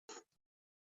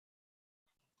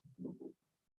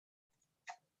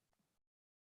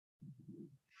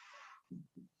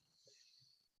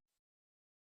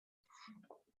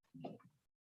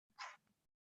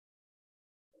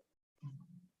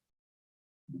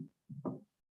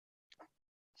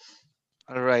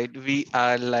All right, we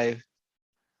are live.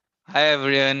 Hi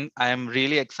everyone, I am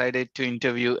really excited to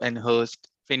interview and host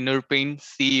Finnurpin,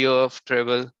 CEO of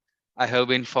Travel. I have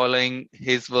been following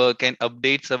his work and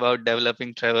updates about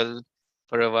developing travel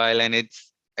for a while, and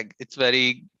it's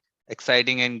very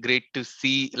exciting and great to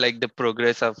see like the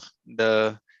progress of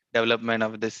the development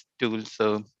of this tool.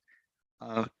 So,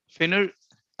 Finnur,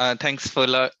 thanks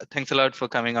a lot for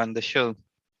coming on the show.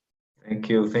 Thank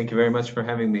you. Thank you very much for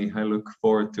having me. I look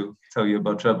forward to tell you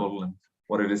about travel and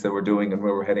what it is that we're doing and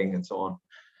where we're heading and so on.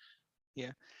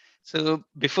 Yeah. So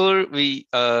before we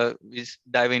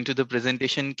dive into the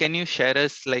presentation, can you share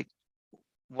us like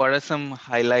what are some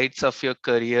highlights of your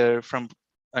career from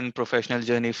and professional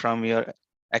journey from your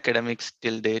academics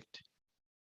till date?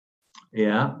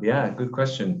 Yeah, good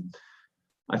question.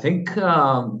 I think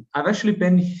I've actually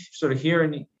been sort of here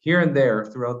and there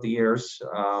throughout the years.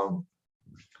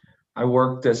 I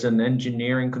worked as an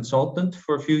engineering consultant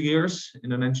for a few years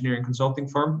in an engineering consulting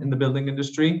firm in the building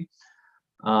industry.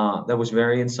 That was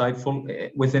very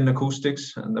insightful within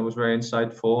acoustics, and that was very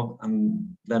insightful.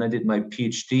 And then I did my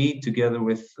PhD together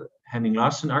with Henning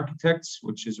Larsen Architects,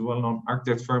 which is a well-known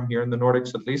architect firm here in the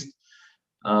Nordics, at least.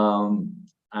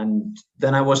 And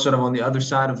then I was sort of on the other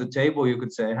side of the table, you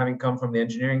could say, having come from the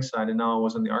engineering side, and now I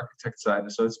was on the architect side.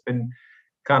 So it's been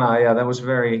kind of, yeah, that was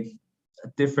very a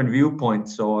different viewpoint.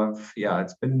 So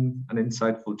it's been an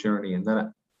insightful journey. And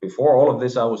then before all of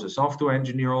this, I was a software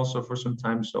engineer also for some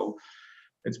time. So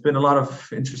it's been a lot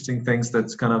of interesting things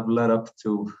that's kind of led up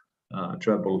to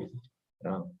travel.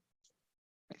 I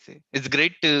see. It's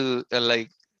great to like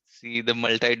see the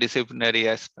multidisciplinary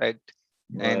aspect.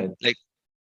 Right. And like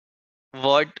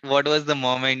what was the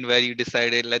moment where you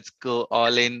decided let's go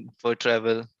all in for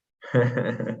travel?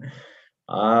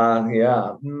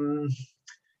 Yeah.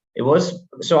 It was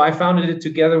so I founded it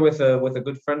together with a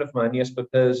good friend of mine, Jesper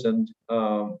Pez, and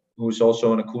who's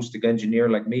also an acoustic engineer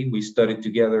like me. We studied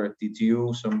together at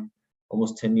DTU some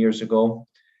almost 10 years ago,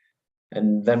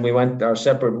 and then we went our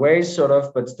separate ways, sort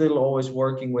of, but still always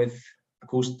working with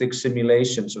acoustic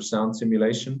simulation, so sound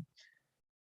simulation.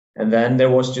 And then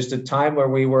there was just a time where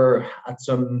we were at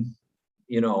some,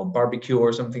 barbecue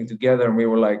or something together, and we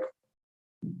were like,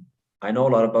 I know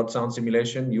a lot about sound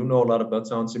simulation. You know a lot about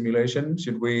sound simulation.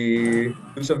 Should we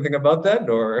do something about that?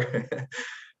 Or,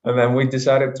 and then we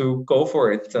decided to go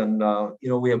for it. And,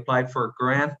 we applied for a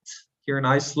grant here in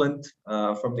Iceland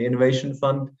from the Innovation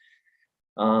Fund.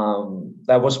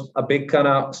 That was a big kind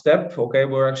of step. Okay,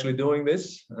 we're actually doing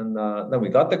this. And then we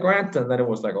got the grant, and then it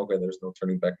was like, okay, there's no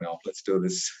turning back now. Let's do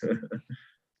this.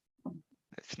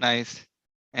 That's nice.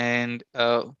 And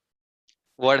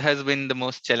what has been the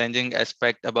most challenging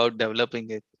aspect about developing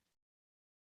it?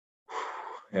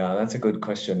 Yeah, that's a good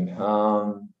question.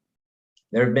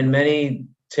 There have been many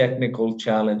technical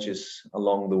challenges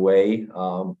along the way.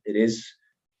 It is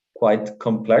quite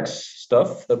complex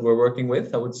stuff that we're working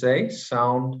with, I would say.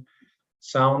 Sound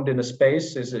in a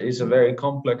space is a very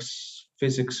complex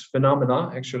physics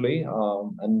phenomena, actually,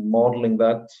 and modeling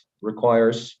that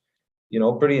requires,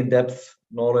 pretty in-depth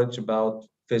knowledge about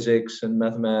physics and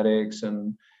mathematics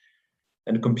and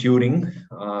computing.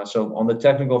 So on the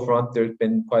technical front, there's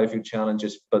been quite a few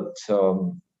challenges, but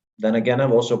then again,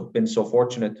 I've also been so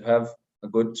fortunate to have a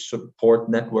good support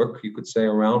network, you could say,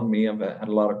 around me. I've had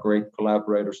a lot of great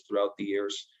collaborators throughout the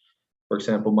years. For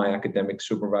example, my academic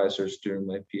supervisors during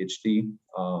my PhD.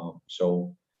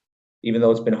 So even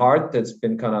though it's been hard, it's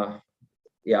been kind of,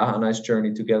 a nice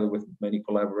journey together with many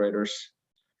collaborators.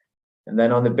 And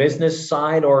then on the business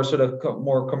side, or sort of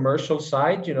more commercial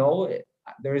side,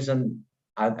 there is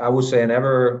I would say an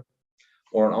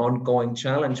ongoing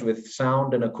challenge with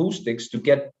sound and acoustics to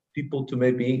get people to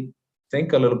maybe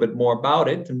think a little bit more about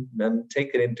it and then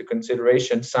take it into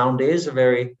consideration. Sound is a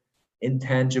very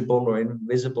intangible or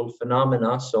invisible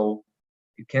phenomena, so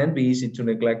it can be easy to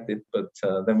neglect it, but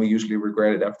then we usually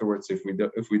regret it afterwards if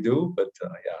we do. But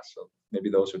so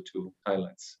maybe those are two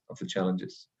highlights of the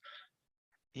challenges.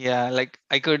 Yeah, like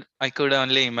I could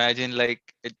only imagine like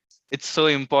it's so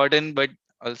important, but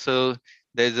also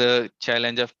there's a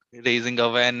challenge of raising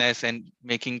awareness and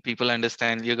making people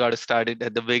understand you got to start it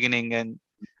at the beginning. And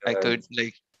I could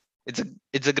like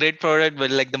it's a great product,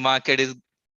 but like the market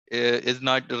is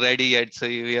not ready yet, so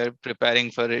we are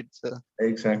preparing for it. So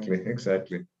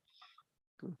Exactly.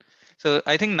 cool. So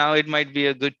I think now it might be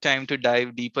a good time to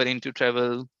dive deeper into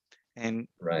travel and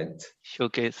Right.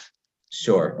 showcase.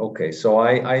 Sure. Okay. So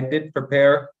I did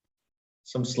prepare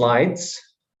some slides.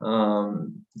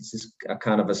 This is a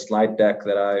kind of a slide deck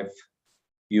that I've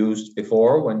used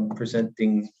before when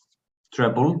presenting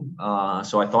Treble.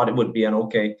 So I thought it would be an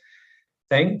okay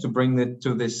thing to bring it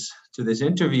to this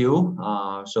interview,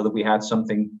 so that we had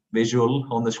something visual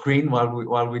on the screen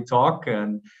while we talk.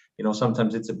 And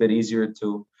sometimes it's a bit easier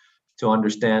to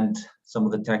understand some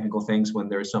of the technical things when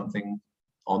there's something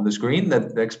on the screen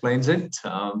that explains it.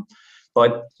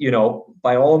 But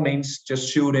by all means, just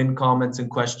shoot in comments and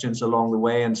questions along the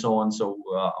way and so on. So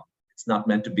it's not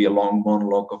meant to be a long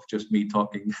monologue of just me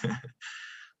talking.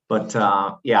 But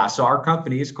yeah, so our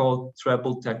company is called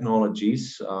Treble Technologies.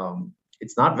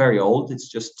 It's not very old. It's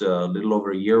just a little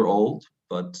over a year old.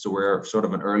 But so we're sort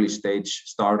of an early stage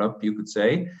startup, you could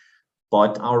say.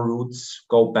 But our roots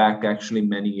go back actually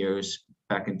many years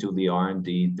back into the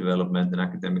R&D development and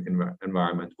academic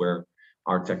environment where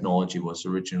our technology was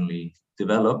originally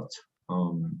developed.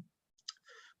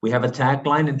 We have a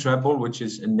tagline in Treble, which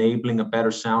is enabling a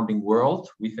better sounding world.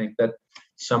 We think that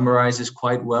summarizes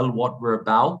quite well what we're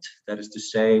about. That is to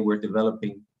say, we're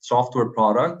developing software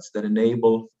products that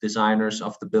enable designers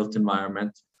of the built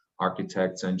environment,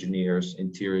 architects, engineers,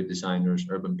 interior designers,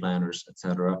 urban planners,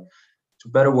 etc., to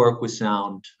better work with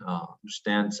sound,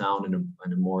 understand sound in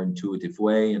a more intuitive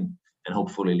way, and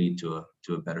hopefully lead to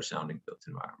a better sounding built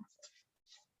environment.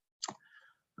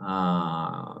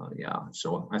 Yeah,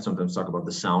 so I sometimes talk about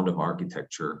the sound of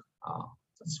architecture.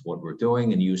 That's what we're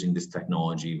doing, and using this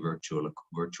technology, virtual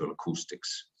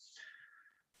acoustics.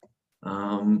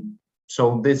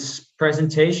 So this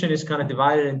presentation is kind of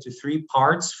divided into 3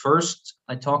 parts. First,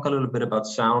 I talk a little bit about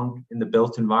sound in the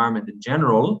built environment in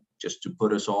general, just to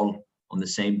put us all on the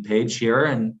same page here,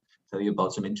 and tell you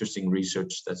about some interesting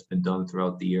research that's been done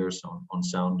throughout the years on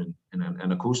sound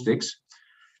and acoustics.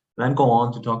 Then go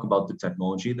on to talk about the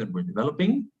technology that we're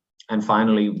developing. And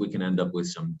finally, we can end up with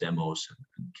some demos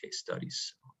and case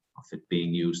studies of it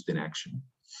being used in action.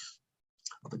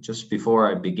 But just before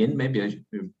I begin, maybe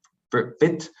a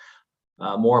bit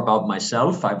more about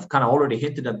myself. I've kind of already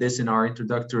hinted at this in our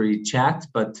introductory chat,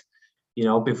 but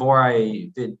before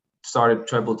I started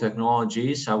Treble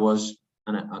Technologies, I was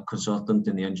a consultant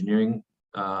in the engineering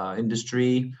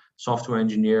industry, software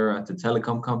engineer at the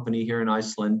telecom company here in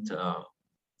Iceland.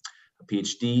 A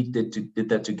PhD, did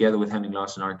that together with Henning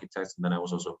Larsen Architects, and then I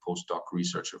was also a postdoc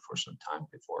researcher for some time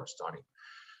before starting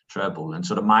Treble. And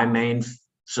sort of my main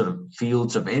sort of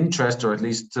fields of interest, or at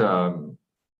least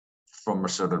from a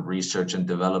sort of research and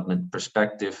development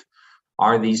perspective,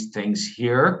 are these things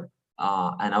here.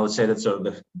 And I would say that sort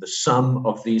of the sum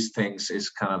of these things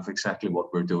is kind of exactly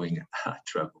what we're doing at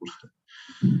Treble.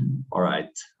 All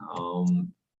right.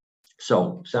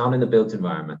 So sound in the built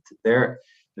environment.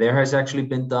 There has actually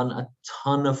been done a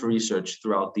ton of research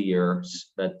throughout the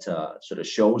years that sort of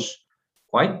shows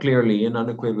quite clearly and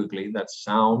unequivocally that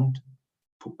sound,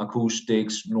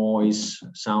 acoustics, noise,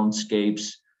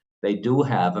 soundscapes, they do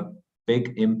have a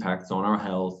big impact on our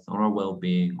health, on our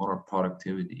well-being, on our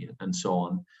productivity, and so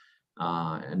on.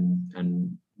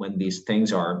 And when these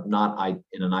things are not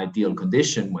in an ideal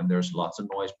condition, when there's lots of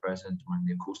noise present, when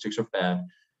the acoustics are bad,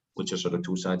 which are sort of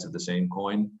 2 sides of the same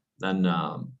coin, then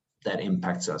that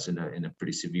impacts us in a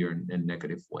pretty severe and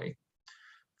negative way.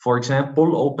 For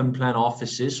example, open plan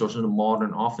offices or sort of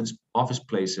modern office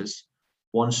places,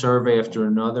 one survey after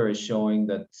another is showing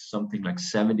that something like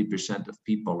 70% of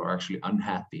people are actually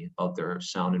unhappy about their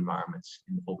sound environments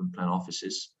in open plan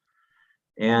offices.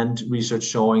 And research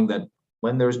showing that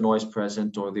when there's noise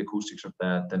present or the acoustics are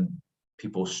bad, then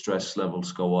people's stress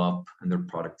levels go up and their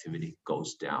productivity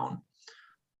goes down.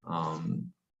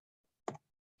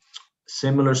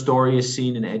 Similar story is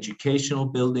seen in educational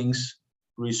buildings.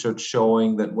 Research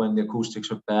showing that when the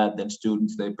acoustics are bad, then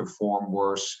students, they perform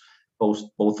worse,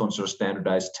 both on sort of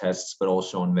standardized tests, but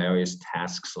also on various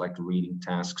tasks like reading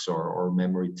tasks or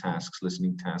memory tasks,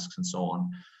 listening tasks, and so on.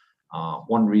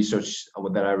 One research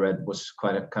that I read was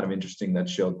kind of interesting, that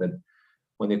showed that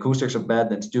when the acoustics are bad,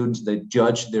 then students, they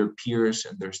judge their peers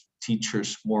and their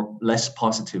teachers less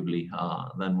positively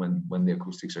than when the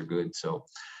acoustics are good. So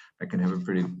that can have a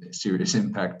pretty serious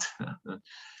impact.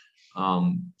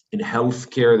 In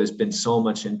healthcare, there's been so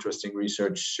much interesting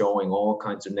research showing all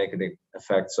kinds of negative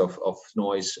effects of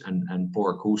noise and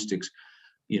poor acoustics.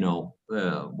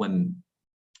 When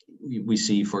we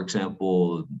see, for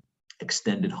example,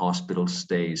 extended hospital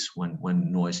stays, when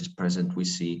noise is present, we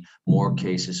see more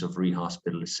cases of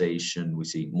rehospitalization, we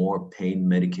see more pain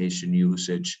medication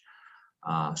usage,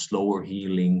 slower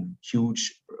healing,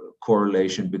 huge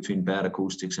correlation between bad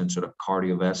acoustics and sort of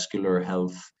cardiovascular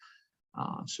health.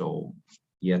 So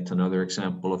yet another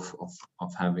example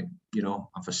of having,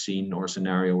 of a scene or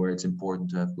scenario where it's important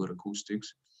to have good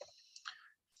acoustics.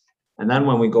 And then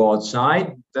when we go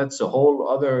outside, that's a whole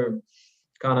other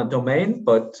kind of domain.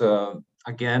 But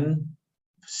again,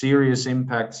 serious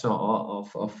impacts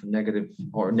of negative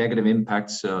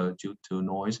impacts due to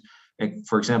noise. Like,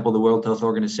 for example, the World Health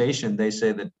Organization, they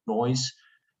say that noise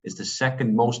is the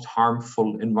second most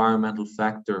harmful environmental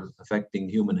factor affecting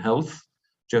human health,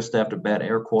 just after bad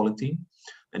air quality.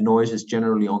 And noise is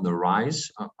generally on the rise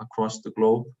across the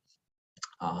globe.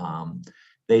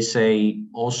 They say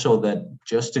also that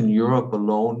just in Europe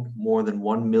alone, more than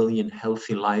 1 million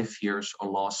healthy life years are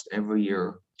lost every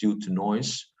year due to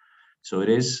noise. So it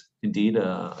is indeed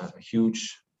a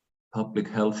huge public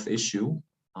health issue.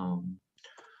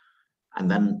 And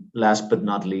then last but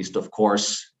not least, of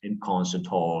course, in concert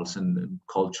halls and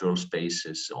cultural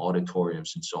spaces,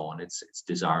 auditoriums and so on, it's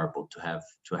desirable to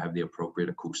have the appropriate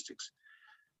acoustics.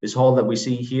 This hall that we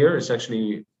see here is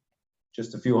actually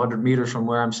just a few hundred meters from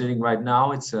where I'm sitting right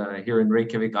now. It's here in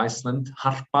Reykjavik, Iceland.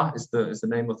 Harpa is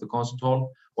the name of the concert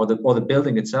hall, or the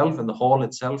building itself, and the hall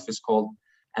itself is called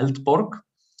Eldborg.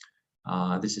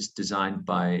 This is designed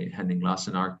by Henning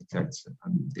Lassen Architects,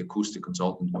 and the acoustic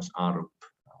consultant was Arup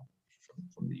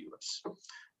from the US.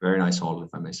 Very nice hall, if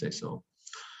I may say so.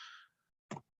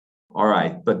 All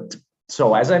right, but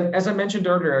so as I mentioned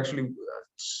earlier, actually,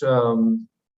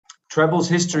 Treble's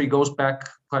history goes back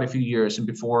quite a few years, and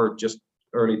before just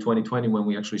early 2020 when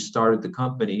we actually started the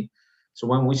company. So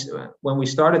when we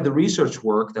started the research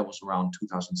work, that was around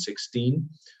 2016.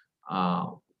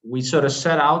 We sort of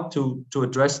set out to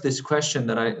address this question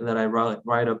that I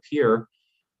write up here.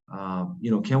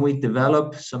 Can we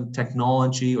develop some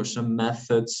technology or some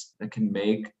methods that can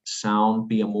make sound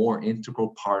be a more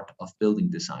integral part of building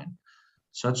design,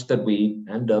 such that we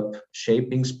end up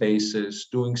shaping spaces,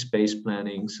 doing space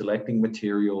planning, selecting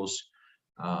materials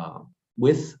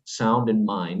with sound in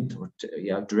mind, or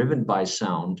driven by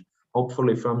sound,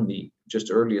 hopefully from the just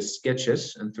earliest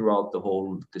sketches and throughout the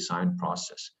whole design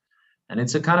process. And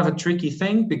it's a kind of a tricky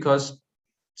thing because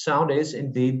sound is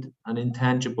indeed an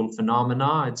intangible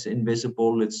phenomena. It's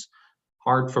invisible. It's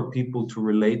hard for people to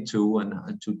relate to and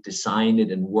to design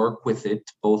it and work with it,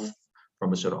 both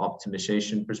from a sort of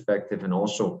optimization perspective and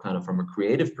also kind of from a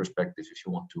creative perspective, if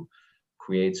you want to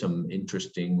create some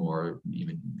interesting or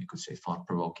even you could say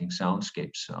thought-provoking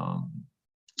soundscapes.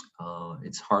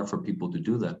 It's hard for people to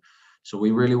do that. So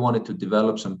we really wanted to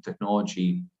develop some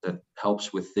technology that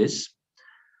helps with this.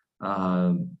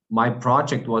 My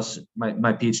project was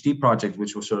my PhD project,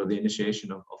 which was sort of the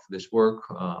initiation of this work,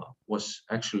 was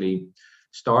actually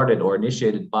started or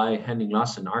initiated by Henning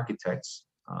Lassen Architects.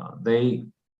 They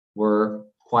were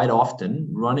quite often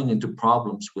running into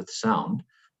problems with sound.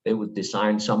 They would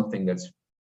design something that's,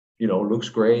 looks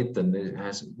great and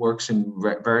it works in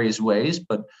various ways,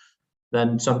 but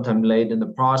then sometime late in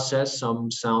the process, some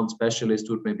sound specialist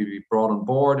would maybe be brought on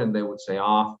board and they would say,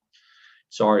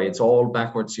 sorry, it's all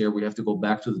backwards here. We have to go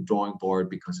back to the drawing board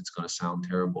because it's going to sound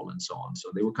terrible and so on.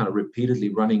 So they were kind of repeatedly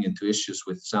running into issues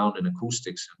with sound and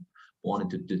acoustics and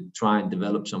wanted to try and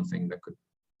develop something that could,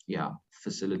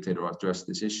 facilitate or address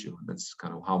this issue. And that's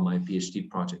kind of how my PhD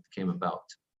project came about.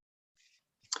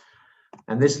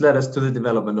 And this led us to the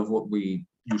development of what we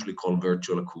usually call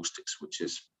virtual acoustics, which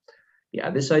is,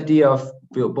 this idea of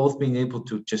both being able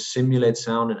to just simulate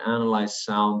sound and analyze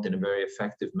sound in a very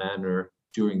effective manner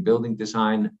during building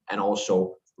design, and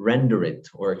also render it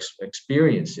or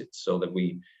experience it, so that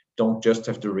we don't just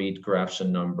have to read graphs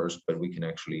and numbers, but we can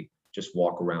actually just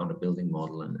walk around a building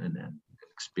model and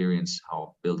experience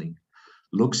how building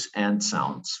looks and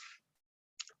sounds.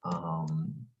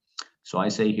 So I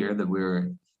say here that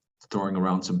we're throwing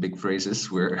around some big phrases.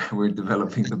 We're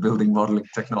developing the building modeling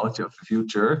technology of the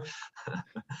future.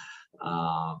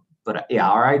 But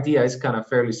our idea is kind of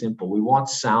fairly simple. We want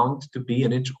sound to be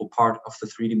an integral part of the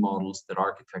 3D models that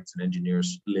architects and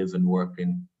engineers live and work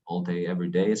in all day, every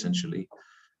day, essentially,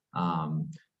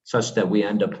 such that we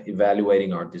end up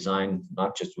evaluating our design,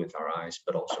 not just with our eyes,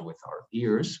 but also with our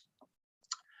ears.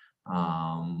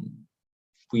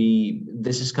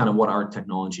 This is kind of what our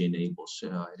technology enables.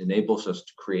 It enables us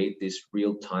to create these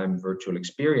real-time virtual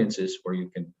experiences where you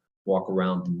can walk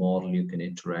around the model, you can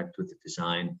interact with the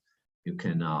design, you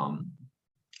can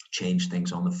change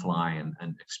things on the fly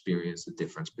and experience the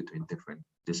difference between different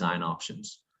design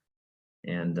options.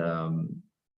 And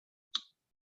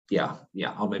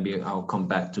I'll come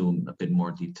back to a bit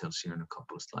more details here in a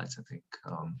couple of slides, I think.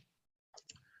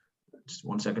 Just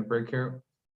 1 second break here.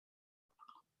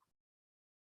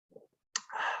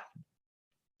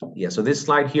 So this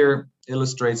slide here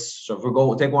illustrates, so if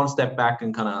we take one step back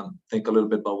and kind of think a little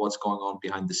bit about what's going on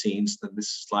behind the scenes, then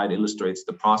this slide illustrates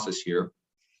the process here.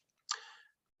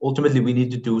 Ultimately, we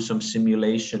need to do some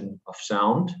simulation of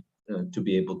sound to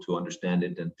be able to understand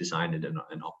it and design it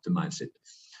and optimize it.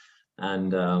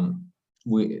 And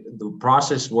the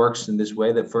process works in this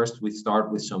way that first we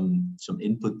start with some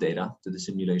input data to the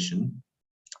simulation.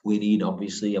 We need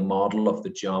obviously a model of the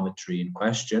geometry in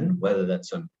question, whether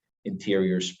that's an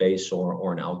interior space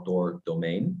or an outdoor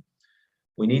domain.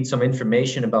 We need some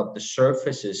information about the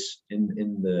surfaces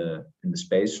in the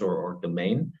space or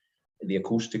domain, the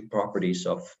acoustic properties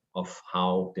of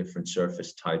how different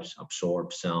surface types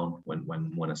absorb sound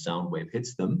when a sound wave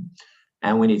hits them.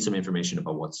 And we need some information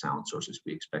about what sound sources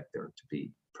we expect there to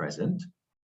be present.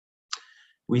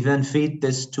 We then feed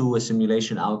this to a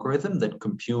simulation algorithm that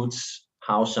computes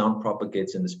how sound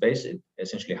propagates in the space,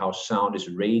 essentially how sound is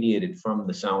radiated from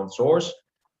the sound source,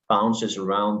 bounces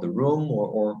around the room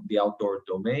or the outdoor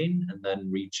domain, and then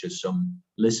reaches some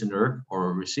listener or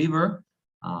a receiver.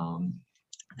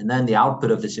 And then the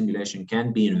output of the simulation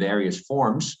can be in various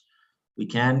forms. We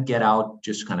can get out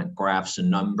just kind of graphs and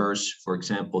numbers. For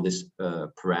example, this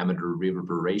parameter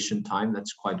reverberation time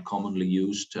that's quite commonly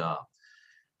used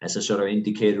as a sort of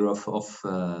indicator of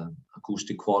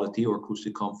acoustic quality or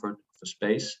acoustic comfort of the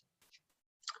space.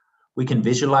 We can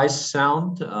visualize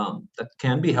sound. That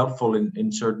can be helpful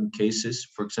in certain cases.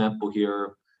 For example,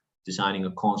 here, designing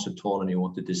a concert hall and you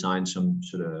want to design some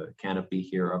sort of canopy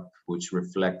here up, which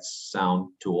reflects sound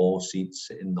to all seats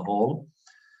in the hall.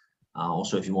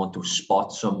 Also, if you want to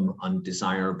spot some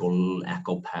undesirable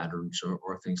echo patterns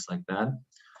or things like that.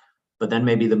 But then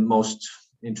maybe the most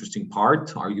interesting part,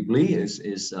 arguably,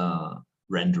 is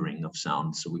rendering of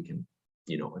sound, so we can,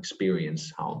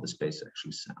 experience how the space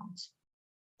actually sounds.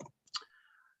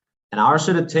 And our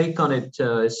sort of take on it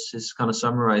is kind of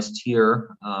summarized here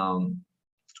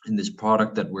in this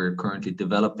product that we're currently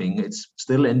developing. It's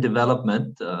still in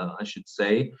development, I should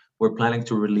say. We're planning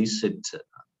to release it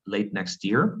late next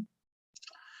year,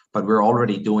 but we're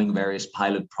already doing various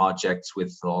pilot projects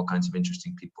with all kinds of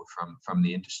interesting people from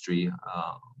the industry,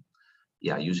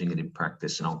 using it in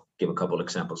practice, and I'll give a couple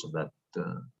examples of that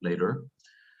later.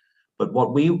 But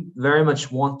what we very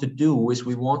much want to do is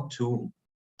we want to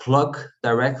plug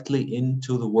directly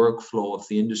into the workflow of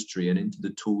the industry and into the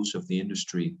tools of the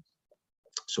industry.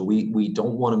 So we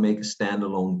don't want to make a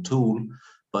standalone tool,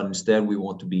 but instead we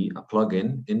want to be a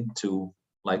plugin into,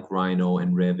 like Rhino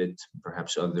and Revit,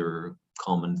 perhaps other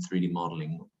common 3D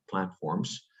modeling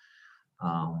platforms.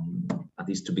 At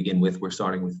least to begin with, we're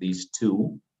starting with these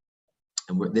two.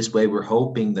 And this way we're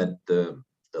hoping that the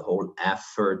whole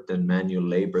effort and manual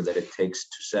labor that it takes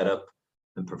to set up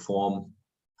and perform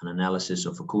an analysis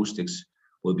of acoustics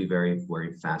will be very,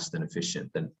 very fast and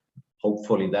efficient. And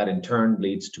hopefully that in turn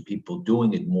leads to people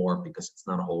doing it more, because it's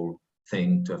not a whole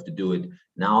thing to have to do it.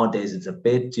 Nowadays, it's a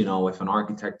bit, if an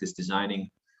architect is designing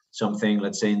something,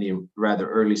 let's say in the rather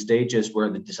early stages where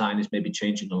the design is maybe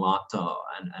changing a lot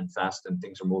and fast, and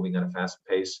things are moving at a fast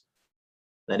pace,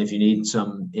 then if you need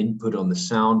some input on the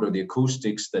sound or the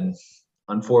acoustics, then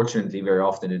unfortunately, very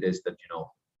often it is that,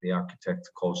 the architect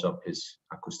calls up his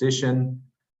acoustician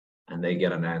and they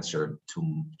get an answer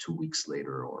two weeks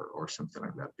later or something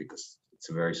like that, because it's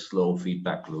a very slow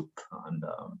feedback loop. And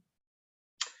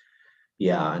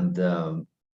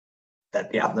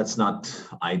that's not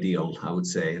ideal, I would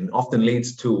say, and often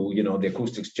leads to, the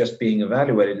acoustics just being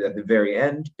evaluated at the very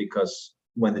end, because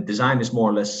when the design is more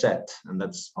or less set, and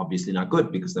that's obviously not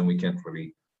good, because then we can't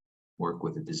really work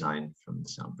with the design from the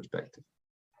sound perspective.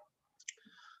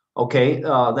 Okay,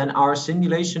 then our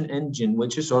simulation engine,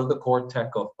 which is sort of the core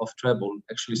tech of Treble,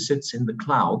 actually sits in the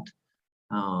cloud.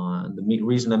 The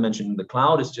reason I mentioned the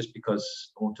cloud is just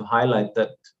because I want to highlight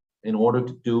that in order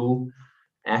to do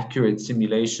accurate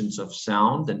simulations of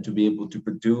sound and to be able to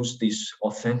produce these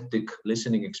authentic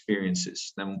listening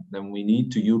experiences, then we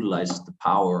need to utilize the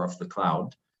power of the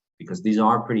cloud, because these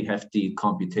are pretty hefty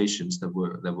computations that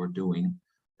we're doing,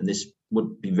 and this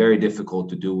would be very difficult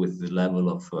to do with the level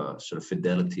of sort of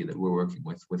fidelity that we're working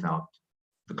with without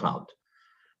the cloud.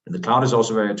 And the cloud is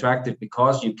also very attractive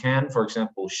because you can, for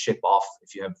example, ship off,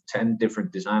 if you have 10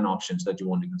 different design options that you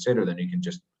want to consider, then you can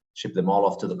just ship them all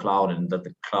off to the cloud and let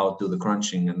the cloud do the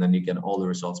crunching, and then you get all the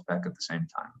results back at the same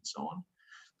time, and so on.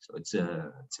 So it's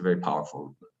a very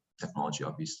powerful technology,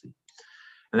 obviously.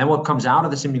 And then what comes out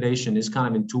of the simulation is kind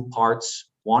of in two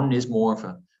parts. One is more of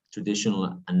a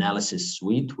traditional analysis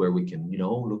suite where we can,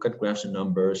 look at graphs and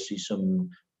numbers, see some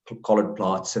colored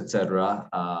plots, etc.,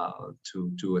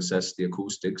 to assess the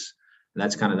acoustics. And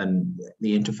that's kind of then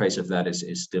the interface of that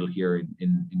is still here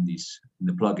in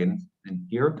the plugin in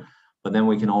here. But then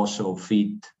we can also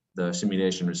feed the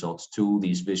simulation results to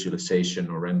these visualization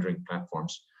or rendering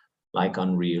platforms like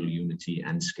Unreal, Unity,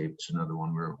 Enscape is another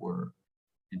one we're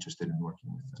interested in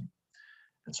working with,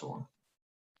 and so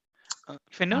on.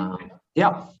 Finnur,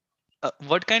 Yeah.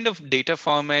 what kind of data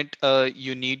format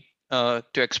you need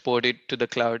to export it to the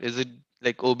cloud? Is it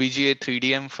like OBJ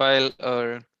 3DM file,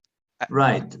 or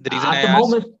Right. the reason I At the asked?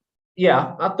 moment,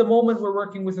 yeah, at the moment we're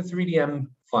working with a 3DM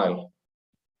file.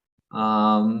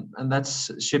 And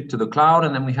that's shipped to the cloud.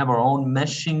 And then we have our own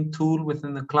meshing tool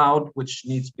within the cloud, which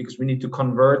needs, because we need to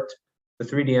convert the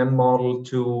 3DM model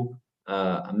to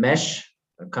a mesh,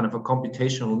 a kind of a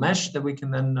computational mesh that we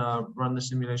can then run the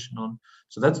simulation on.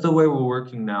 So that's the way we're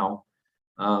working now.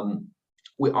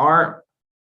 We are,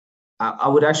 I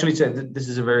would actually say that this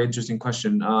is a very interesting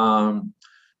question.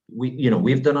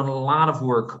 We've done a lot of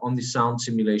work on the sound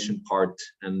simulation part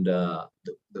and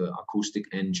the acoustic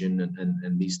engine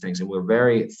and these things, and we're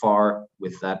very far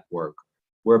with that work.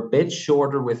 We're a bit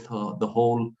shorter with the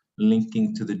whole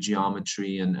linking to the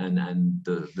geometry and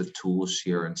the tools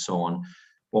here and so on.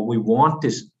 What we want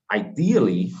is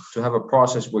ideally to have a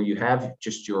process where you have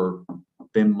just your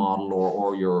BIM model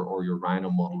or your Rhino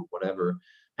model, whatever,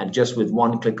 and just with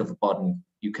one click of a button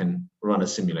you can run a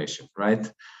simulation, right?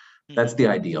 That's the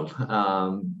ideal.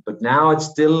 But now it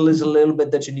still is a little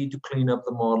bit that you need to clean up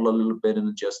the model a little bit and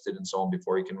adjust it and so on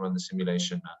before you can run the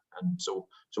simulation. And so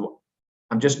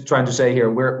I'm just trying to say here,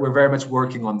 we're very much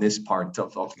working on this part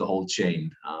of the whole chain.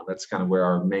 That's kind of where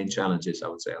our main challenge is, I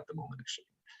would say, at the moment, actually.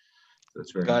 So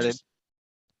that's very Got it. interesting.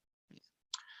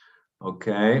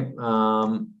 Okay.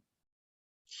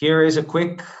 Here is a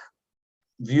quick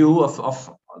view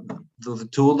of the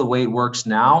tool, the way it works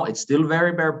now. It's still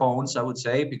very bare bones, I would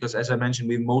say, because as I mentioned,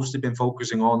 we've mostly been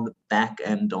focusing on the back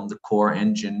end, on the core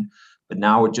engine, but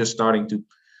now we're just starting to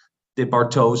dip our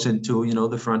toes into,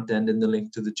 the front end and the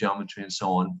link to the geometry and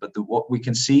so on. But what we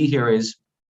can see here is,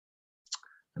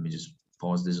 let me just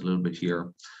pause this a little bit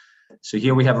here. So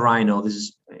here we have Rhino. This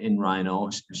is in Rhino,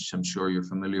 which I'm sure you're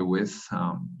familiar with.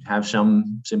 Have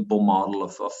some simple model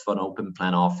of an open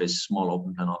plan office, small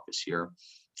open plan office here.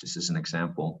 This is an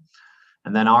example.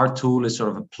 And then our tool is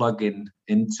sort of a plugin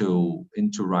into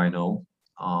Rhino.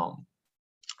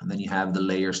 And then you have the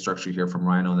layer structure here from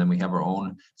Rhino. And then we have our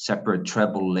own separate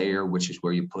treble layer, which is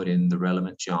where you put in the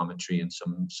relevant geometry and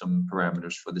some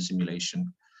parameters for the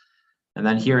simulation. And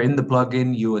then here in the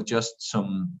plugin, you adjust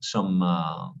some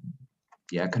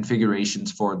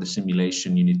configurations for the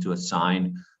simulation. You need to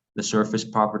assign the surface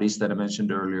properties that I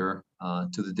mentioned earlier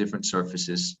to the different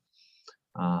surfaces.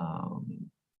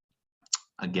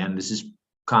 Again, this is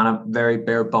kind of very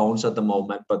bare bones at the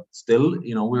moment, but still,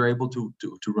 we're able to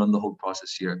run the whole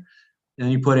process here. And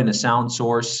then you put in a sound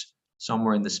source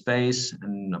somewhere in the space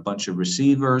and a bunch of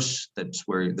receivers. That's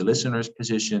where the listener is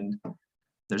positioned.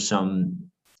 There's some,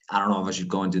 I don't know if I should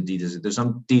go into details. There's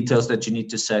some details that you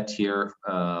need to set here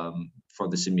for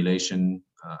the simulation,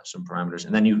 some parameters,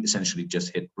 and then you essentially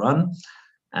just hit run,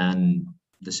 and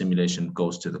the simulation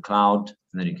goes to the cloud,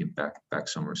 and then you get back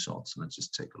some results. Let's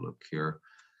just take a look here.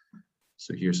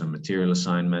 So here's a material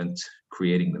assignment,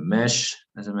 creating the mesh,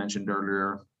 as I mentioned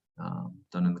earlier,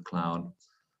 done in the cloud,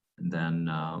 and then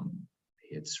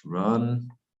hits run.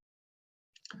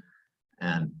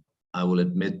 And I will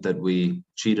admit that we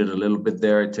cheated a little bit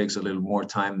there. It takes a little more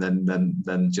time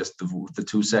than just the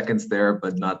 2 seconds there,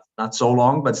 but not so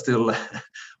long, but still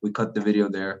we cut the video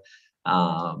there.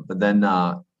 But then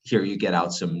here you get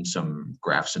out some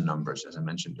graphs and numbers, as I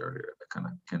mentioned earlier, that kind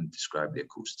of can describe the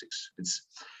acoustics.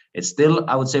 It's still,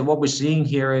 I would say what we're seeing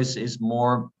here is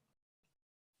more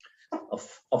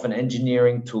of an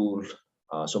engineering tool,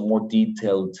 so more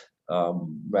detailed,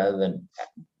 rather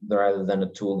than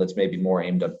a tool that's maybe more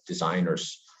aimed at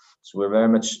designers. So we're very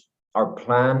much, our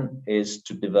plan is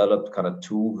to develop kind of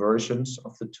 2 versions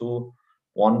of the tool.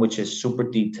 One which is super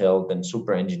detailed and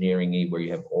super engineering-y, where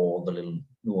you have all the little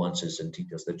nuances and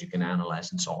details that you can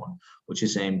analyze and so on, which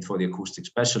is aimed for the acoustic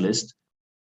specialist.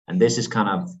 And this is kind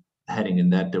of heading in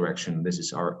that direction. This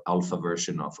is our alpha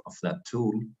version of that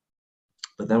tool.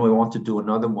 But then we want to do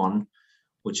another one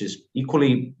which is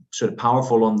equally sort of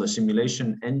powerful on the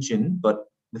simulation engine, but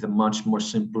with a much more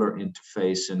simpler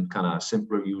interface and kind of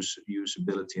simpler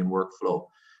usability and workflow,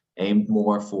 aimed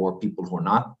more for people who are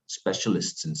not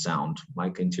specialists in sound,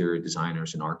 like interior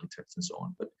designers and architects and so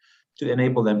on, but to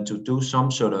enable them to do some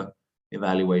sort of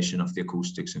evaluation of the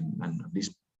acoustics and at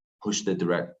least push the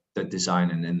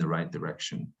design in the right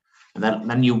direction. And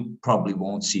then you probably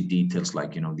won't see details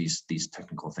like, these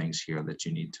technical things here that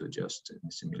you need to adjust in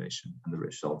the simulation, and the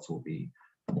results will be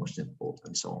more simple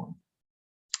and so on.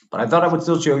 But I thought I would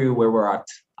still show you where we're at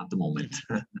the moment.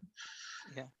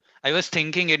 Yeah, I was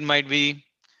thinking it might be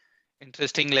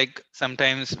interesting, like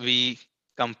sometimes we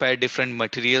compare different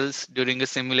materials during a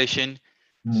simulation.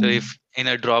 So if in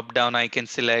a drop down I can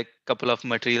select a couple of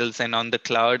materials, and on the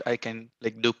cloud I can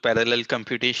like do parallel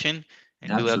computation and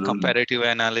do a Absolutely. comparative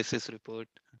analysis report.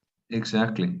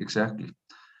 Exactly, exactly.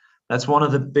 That's one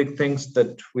of the big things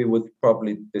that we would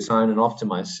probably design and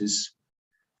optimize is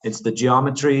it's the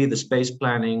geometry, the space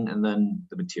planning, and then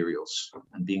the materials,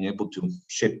 and being able to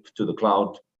ship to the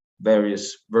cloud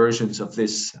various versions of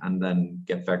this and then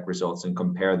get back results and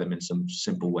compare them in some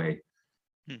simple way.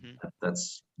 Mhm.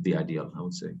 That's the ideal, I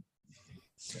would say.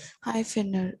 Hi,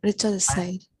 Finner. Richa this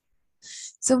side.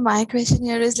 So my question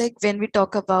here is like when we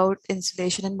talk about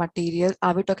insulation and material,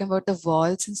 are we talking about the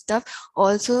walls and stuff?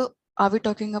 Also, are we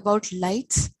talking about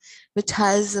lights, which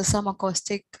has some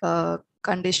acoustic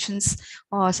conditions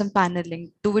or some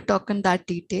paneling? Do we talk in that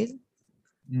detail?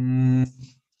 Mm,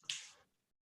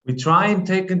 we try and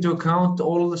take into account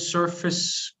all the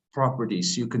surface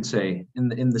properties, you can say,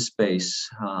 in the space.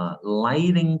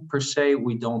 Lighting per se,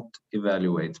 we don't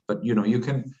evaluate, but you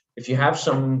can, if you have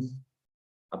some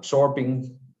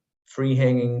absorbing free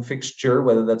hanging fixture,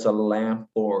 whether that's a lamp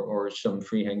or some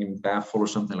free hanging baffle or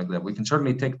something like that, we can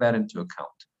certainly take that into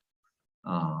account.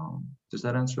 Does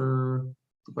that answer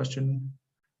the question?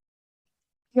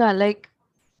 Yeah, like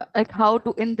how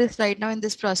to in this right now in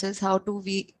this process, how do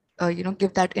we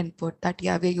give that input that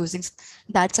yeah we're using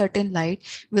that certain light?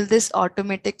 Will this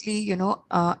automatically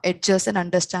adjust and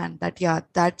understand that yeah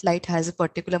that light has a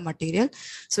particular material,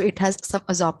 so it has some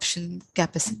absorption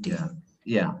capacity?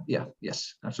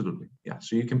 Yes, absolutely. Yeah,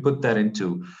 so you can put that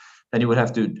into, then you would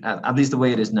have to, at least the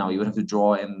way it is now, you would have to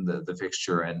draw in the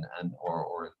fixture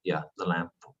or yeah, the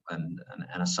lamp and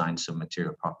assign some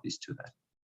material properties to that.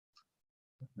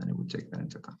 Then it would take that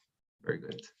into account. Very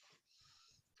good.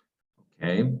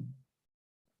 Okay.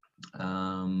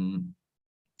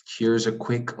 Here's a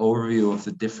quick overview of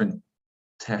the different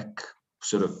tech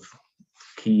sort of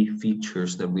key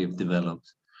features that we've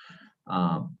developed.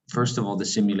 First of all, the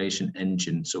simulation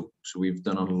engine. So we've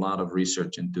done a lot of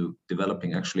research into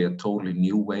developing actually a totally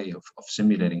new way of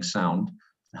simulating sound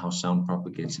and how sound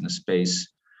propagates in a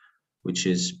space, which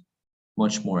is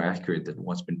much more accurate than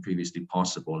what's been previously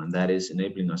possible. And that is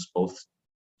enabling us both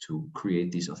to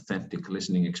create these authentic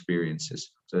listening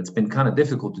experiences. So it's been kind of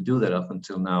difficult to do that up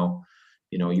until now.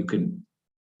 You can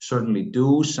certainly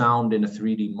do sound in a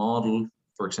 3D model.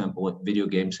 For example, video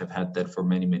games have had that for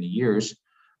many, many years.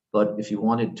 But if you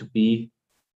want it to be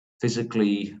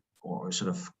physically or sort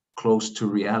of close to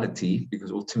reality,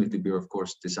 because ultimately we're of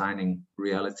course designing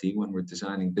reality when we're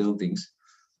designing buildings,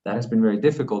 that has been very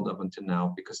difficult up until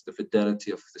now because the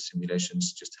fidelity of the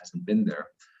simulations just hasn't been there.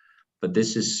 But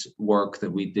this is work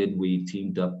that we did. We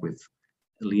teamed up with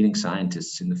leading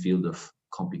scientists in the field of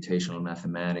computational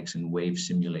mathematics and wave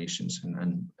simulations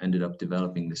and ended up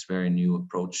developing this very new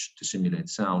approach to simulate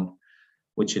sound,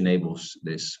 which enables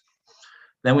this.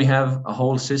 Then we have a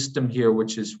whole system here,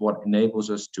 which is what enables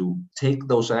us to take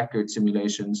those accurate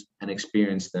simulations and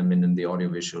experience them in the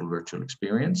audiovisual virtual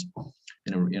experience,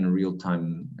 in a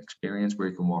real-time experience where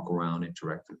you can walk around,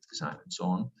 interact with design and so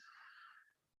on.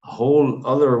 A whole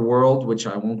other world, which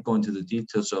I won't go into the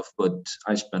details of, but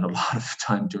I spent a lot of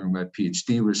time during my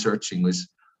PhD researching, was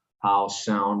how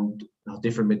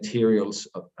different materials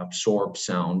absorb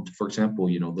sound. For example,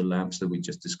 the lamps that we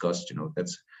just discussed,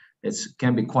 it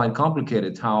can be quite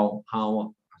complicated how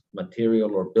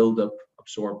material or buildup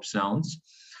absorb sounds,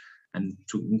 and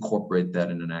to incorporate that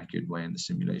in an accurate way in the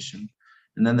simulation.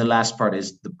 And then the last part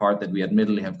is the part that we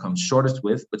admittedly have come shortest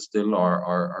with, but still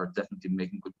are definitely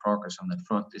making good progress on that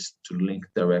front, is to link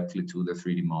directly to the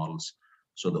 3D models,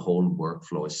 so the whole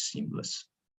workflow is seamless.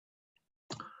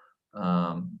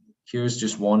 Here's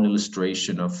just one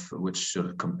illustration of which sort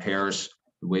of compares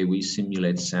the way we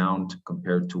simulate sound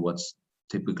compared to what's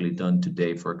typically done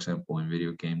today, for example, in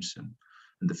video games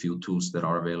and the few tools that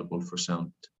are available for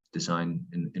sound design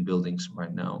in buildings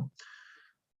right now.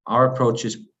 Our approach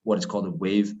is what is called a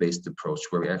wave-based approach,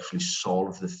 where we actually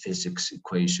solve the physics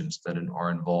equations that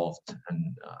are involved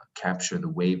and capture the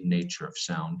wave nature of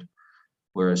sound.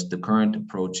 Whereas the current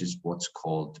approach is what's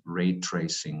called ray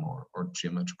tracing or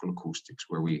geometrical acoustics,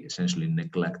 where we essentially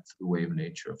neglect the wave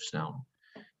nature of sound.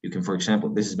 You can, for example,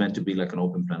 this is meant to be like an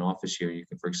open plan office here. You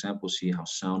can, for example, see how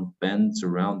sound bends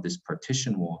around this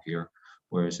partition wall here,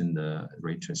 whereas in the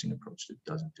ray tracing approach, it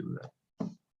doesn't do that.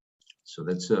 So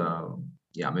that's,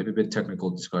 maybe a bit technical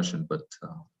discussion, but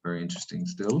very interesting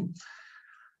still.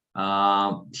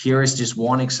 Here is just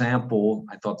one example.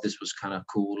 I thought this was kind of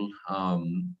cool,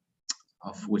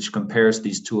 of which compares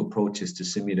these two approaches to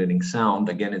simulating sound.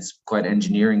 Again, it's quite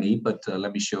engineering-y, but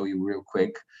let me show you real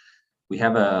quick. We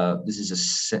have this is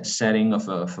a setting of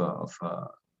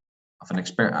an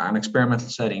experimental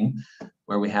setting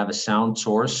where we have a sound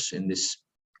source in this,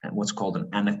 what's called an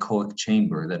anechoic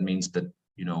chamber. That means that,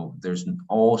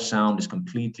 all sound is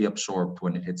completely absorbed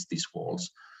when it hits these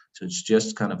walls. So it's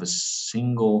just kind of a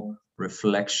single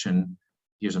reflection.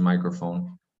 Here's a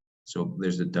microphone. So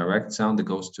there's the direct sound that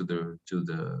goes to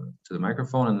the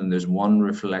microphone, and then there's one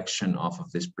reflection off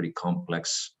of this pretty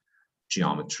complex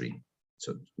geometry.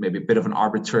 So maybe a bit of an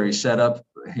arbitrary setup,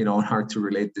 hard to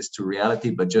relate this to reality,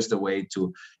 but just a way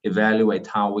to evaluate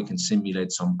how we can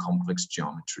simulate some complex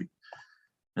geometry.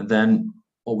 And then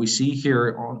what we see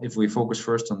here, if we focus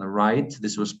first on the right,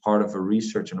 this was part of a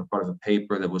research and a part of a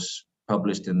paper that was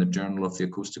published in the Journal of the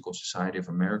Acoustical Society of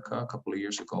America a couple of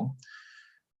years ago.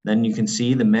 Then you can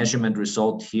see the measurement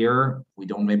result here. We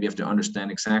don't maybe have to understand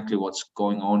exactly what's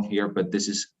going on here, but this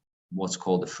is what's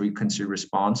called the frequency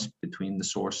response between the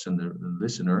source and the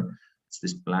listener. It's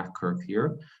this black curve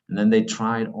here. And then they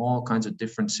tried all kinds of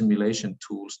different simulation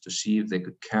tools to see if they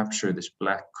could capture this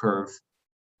black curve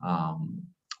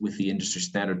with the industry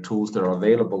standard tools that are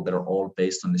available that are all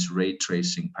based on this ray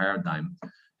tracing paradigm.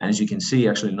 And as you can see,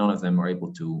 actually none of them are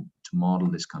able to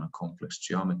model this kind of complex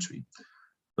geometry.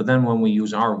 But then when we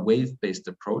use our wave-based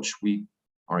approach, we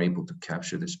are able to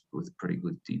capture this with pretty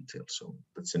good detail. So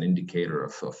that's an indicator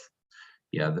of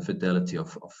the fidelity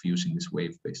of using this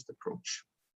wave-based approach.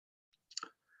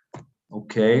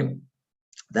 Okay,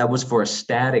 that was for a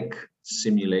static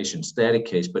simulation, static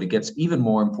case, but it gets even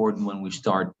more important when we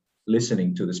start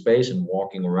listening to the space and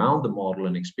walking around the model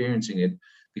and experiencing it,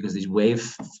 because these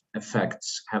wave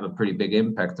effects have a pretty big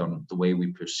impact on the way we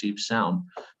perceive sound.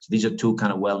 So these are two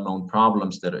kind of well-known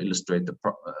problems that illustrate the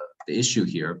issue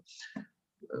here.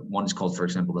 One is called, for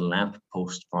example, the lamp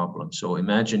post problem. So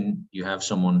imagine you have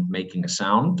someone making a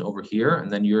sound over here, and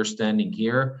then you're standing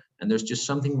here, and there's just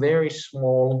something very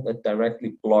small that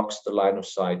directly blocks the line of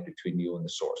sight between you and the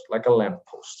source, like a lamp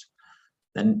post.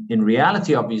 Then in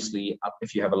reality, obviously,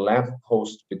 if you have a lamp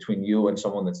post between you and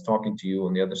someone that's talking to you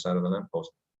on the other side of the lamp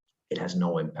post, it has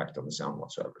no impact on the sound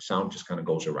whatsoever. Sound just kind of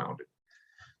goes around it.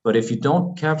 But if you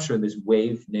don't capture this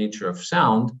wave nature of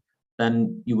sound,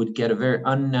 then you would get a very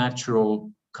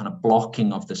unnatural kind of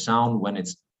blocking of the sound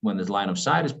when the line of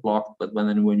sight is blocked. But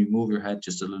when you move your head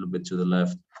just a little bit to the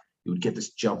left, you would get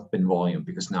this jump in volume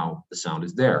because now the sound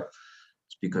is there.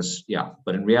 It's because,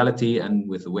 but in reality and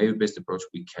with the wave-based approach,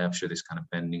 we capture this kind of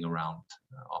bending around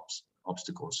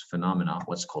obstacles phenomena,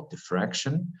 what's called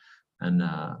diffraction. And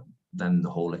then the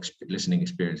whole listening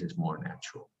experience is more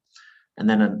natural. And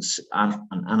then an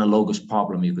analogous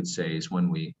problem, you could say, is when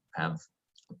we have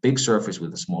a big surface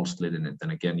with a small slit in it,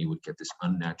 then again, you would get this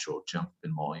unnatural jump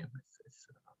in volume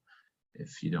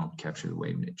if you don't capture the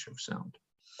wave nature of sound.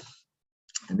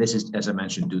 And this is, as I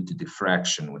mentioned, due to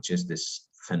diffraction, which is this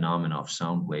phenomena of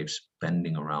sound waves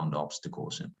bending around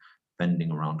obstacles and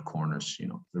bending around corners,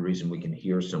 the reason we can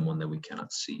hear someone that we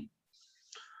cannot see.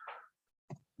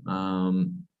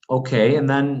 Okay, and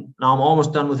then now I'm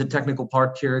almost done with the technical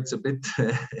part here. It's a bit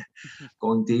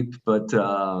going deep, but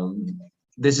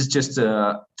this is just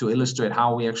to illustrate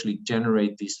how we actually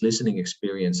generate these listening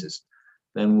experiences.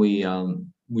 Then we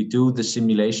do the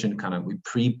simulation, we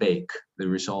pre-bake the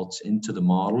results into the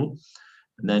model.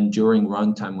 And then during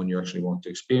runtime, when you actually want to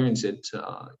experience it,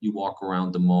 you walk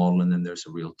around the model, and then there's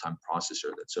a real-time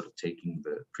processor that's sort of taking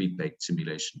the pre-baked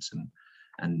simulations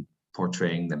and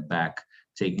portraying them back,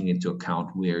 taking into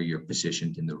account where you're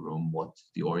positioned in the room, what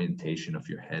the orientation of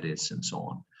your head is, and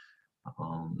so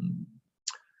on.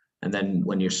 And then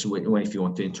if you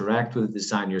want to interact with the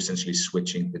design, you're essentially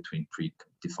switching between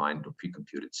predefined or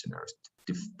pre-computed scenarios,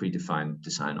 predefined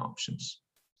design options.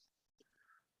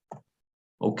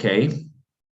 Okay,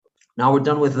 now we're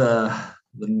done with the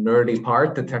nerdy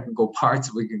part, the technical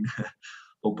parts. We can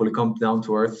hopefully come down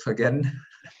to earth again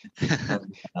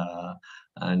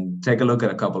and take a look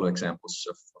at a couple of examples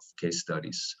of case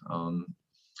studies.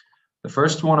 The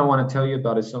first one I want to tell you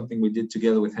about is something we did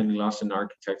together with Henning Larsen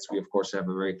Architects. We, of course, have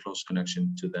a very close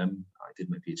connection to them. I did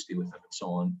my PhD with them and so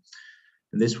on.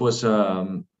 And this was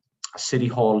a city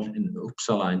hall in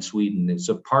Uppsala in Sweden. It's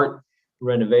a part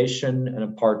renovation and a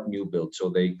part new build. So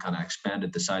they kind of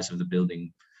expanded the size of the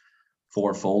building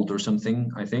fourfold or something,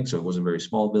 I think. So it was a very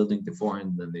small building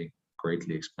beforehand, then they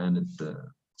greatly expanded the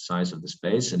size of the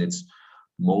space. And it's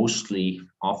mostly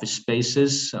office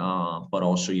spaces, but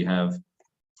also you have,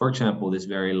 for example, this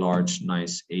very large,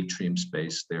 nice atrium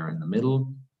space there in the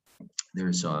middle.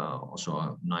 There's also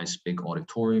a nice big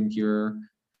auditorium here.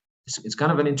 It's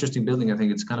kind of an interesting building. I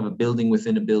think it's kind of a building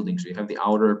within a building. So you have the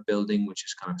outer building, which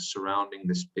is kind of surrounding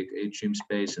this big atrium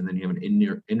space, and then you have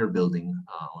an inner building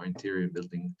or interior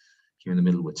building here in the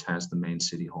middle, which has the main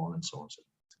city hall and so on. So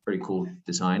it's a pretty cool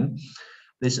design.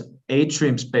 This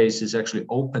atrium space is actually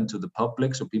open to the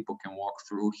public, so people can walk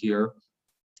through here.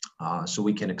 So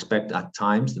we can expect at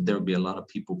times that there will be a lot of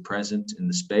people present in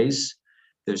the space.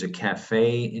 There's a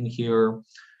cafe in here.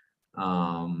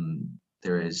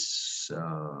 There is,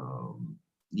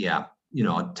 yeah, you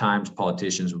know, at times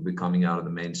politicians will be coming out of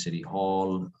the main city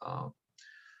hall.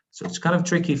 So it's kind of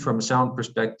tricky from a sound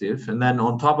perspective. And then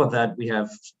on top of that, we have,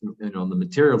 you know, on the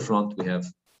material front, we have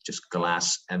just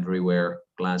glass everywhere,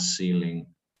 glass ceiling,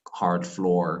 hard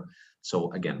floor.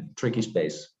 So again, tricky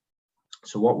space.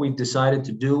 So what we decided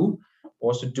to do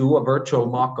was to do a virtual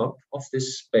mock-up of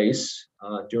this space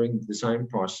during the design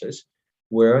process,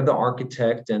 where the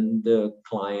architect and the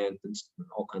client and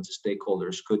all kinds of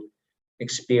stakeholders could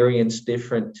experience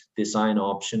different design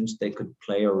options. They could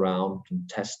play around and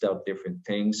test out different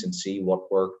things and see what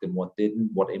worked and what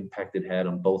didn't, what impact it had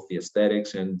on both the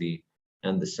aesthetics and the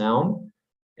sound,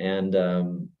 and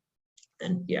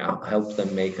yeah, help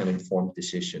them make an informed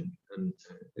decision. And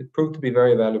it proved to be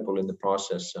very valuable in the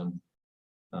process, and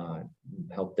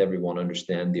helped everyone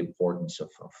understand the importance of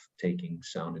taking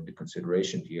sound into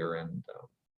consideration here, and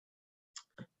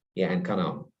yeah, and kind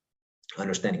of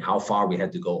understanding how far we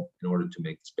had to go in order to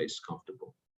make the space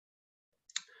comfortable.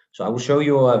 So I will show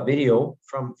you a video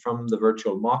from the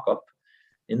virtual mock-up.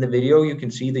 In the video, you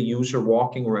can see the user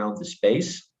walking around the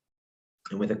space,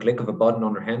 and with a click of a button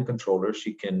on her hand controller,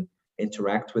 she can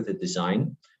interact with the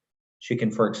design. She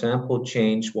can, for example,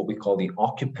 change what we call the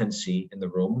occupancy in the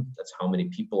room. That's how many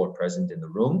people are present in the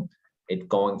room. It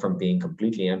going from being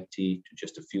completely empty to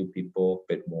just a few people,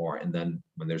 a bit more. And then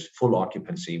when there's full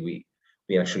occupancy, we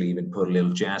actually even put a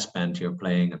little jazz band here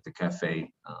playing at the cafe.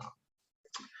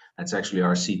 That's actually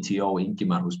our CTO,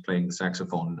 Inkimar, who's playing the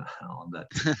saxophone on that.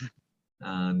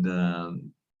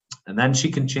 And then she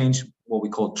can change what we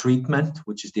call treatment,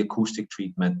 which is the acoustic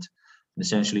treatment, and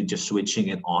essentially just switching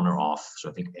it on or off. So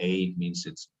I think A means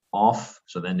it's off,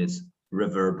 so then it's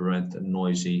reverberant and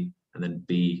noisy, and then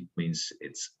B means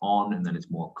it's on, and then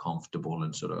it's more comfortable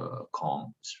and sort of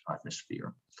calm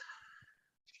atmosphere.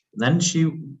 Then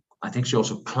I think she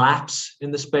also claps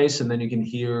in the space, and then you can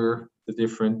hear the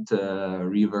different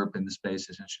reverb in the space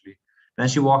essentially. Then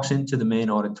she walks into the main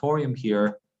auditorium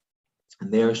here, and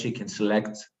there she can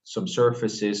select some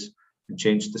surfaces and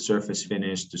change the surface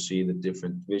finish to see the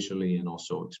different visually and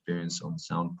also experience on the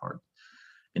sound part.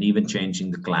 And even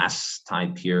changing the glass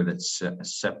type here that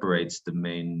separates the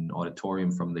main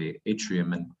auditorium from the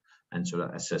atrium, and sort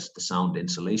of assess the sound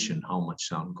insulation, how much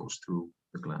sound goes through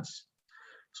the glass.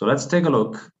 So let's take a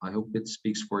look. I hope it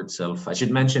speaks for itself. I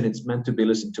should mention it's meant to be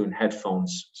listened to in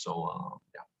headphones. So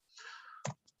yeah.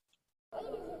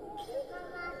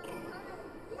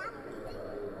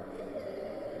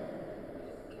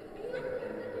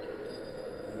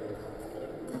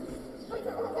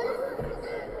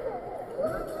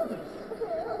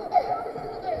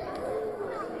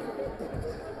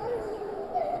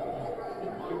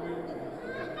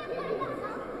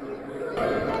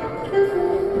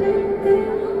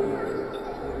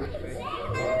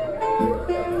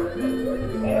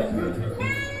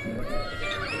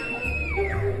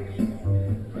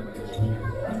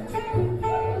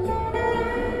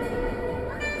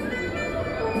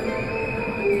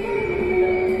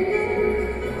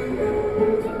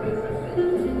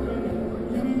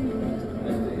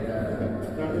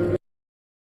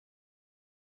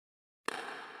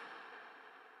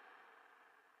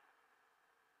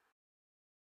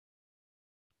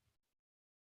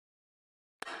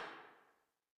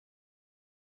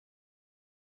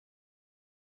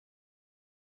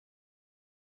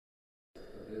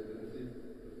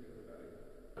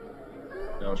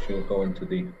 Now she'll go into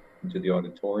the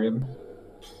auditorium.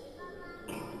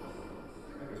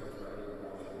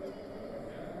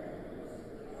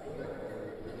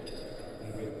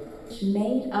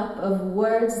 Made up of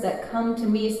words that come to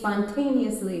me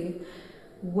spontaneously,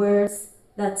 words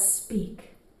that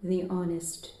speak the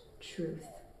honest truth.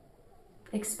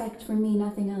 Expect from me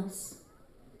nothing else,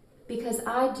 because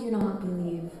I do not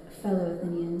believe, fellow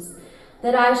Athenians,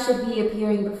 that I should be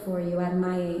appearing before you at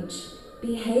my age,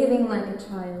 behaving like a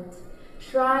child,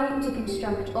 trying to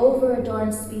construct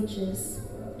over-adorned speeches.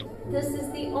 This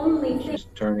is the only thing. She's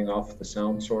turning off the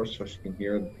sound source so she can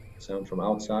hear the sound from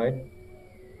outside.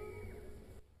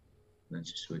 Then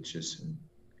she switches and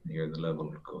can hear the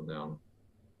level go down.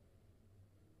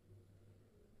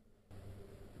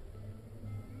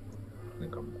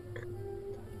 And come back.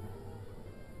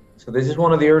 So this is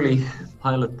one of the early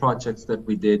pilot projects that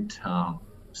we did.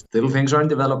 Still things are in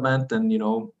development, and you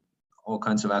know, all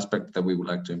kinds of aspects that we would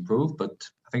like to improve, but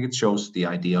I think it shows the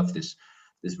idea of this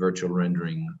virtual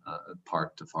rendering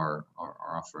part of our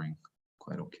offering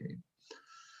quite okay.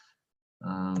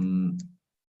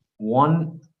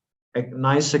 One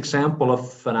nice example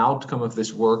of an outcome of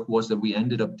this work was that we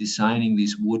ended up designing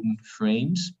these wooden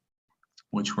frames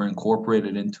which were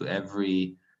incorporated into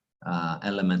every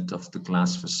element of the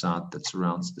glass facade that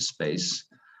surrounds the space.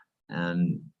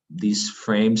 And these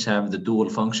frames have the dual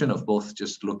function of both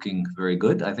just looking very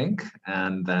good, I think,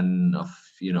 and then of,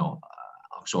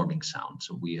 absorbing sound.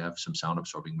 So we have some sound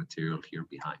absorbing material here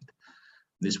behind.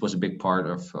 This was a big part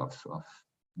of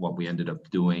what we ended up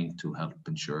doing to help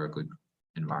ensure a good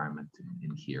environment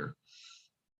in here,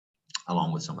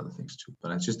 along with some other things too.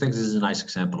 But I just think this is a nice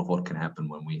example of what can happen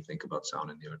when we think about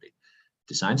sound in the early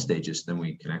design stages. Then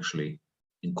we can actually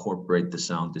incorporate the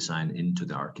sound design into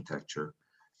the architecture,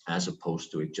 as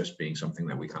opposed to it just being something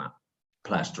that we kind of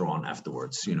plaster on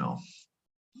afterwards,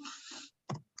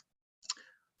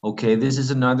 Okay, this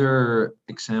is another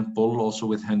example also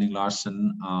with Henning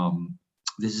Larsen.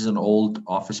 This is an old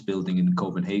office building in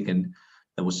Copenhagen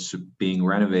that was being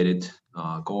renovated,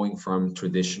 going from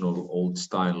traditional old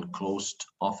style closed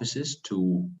offices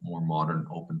to more modern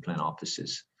open plan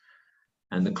offices.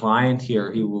 And the client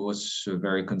here, he was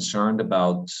very concerned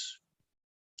about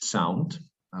sound,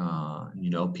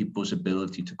 people's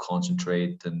ability to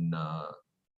concentrate and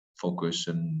focus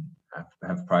and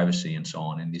have privacy and so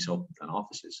on in these open plan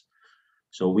offices.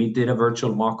 So we did a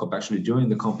virtual mock-up actually during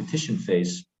the competition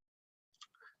phase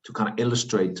to kind of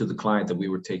illustrate to the client that we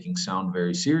were taking sound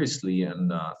very seriously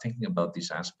and thinking about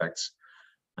these aspects.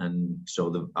 And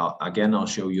so again, I'll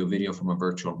show you a video from a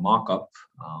virtual mock-up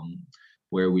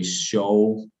where we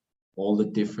show all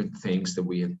the different things that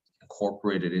we have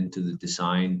incorporated into the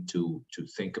design to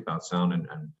think about sound and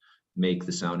make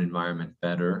the sound environment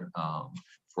better.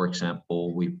 For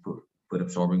example, we put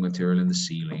absorbing material in the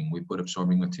ceiling. We put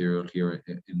absorbing material here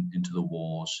into the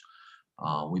walls.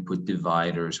 We put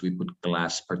dividers. We put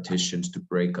glass partitions to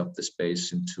break up the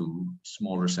space into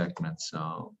smaller segments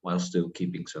while still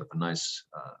keeping sort of a nice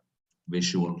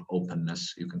visual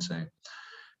openness, you can say.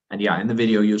 And yeah, in the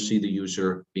video, you'll see the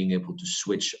user being able to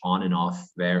switch on and off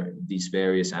these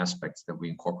various aspects that we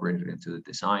incorporated into the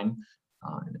design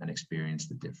and experience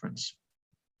the difference.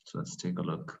 So let's take a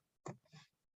look.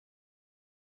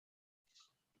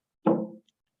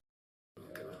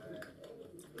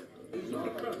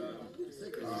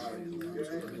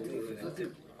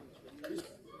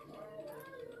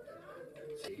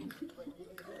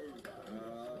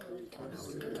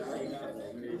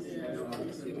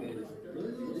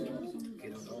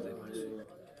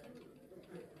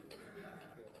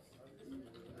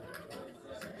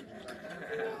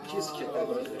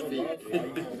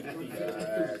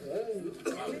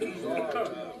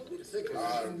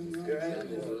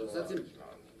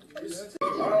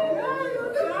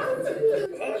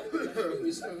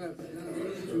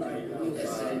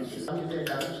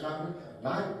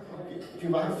 Nej,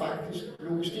 det var faktisk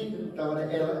logistikken, der var det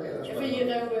allerstørste. For I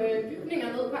rev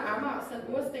bygninger ned på Amager og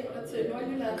sendte murstængler til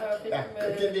Nordjylland og fik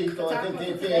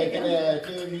det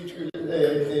er min skyld.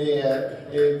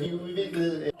 Vi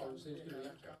udviklede...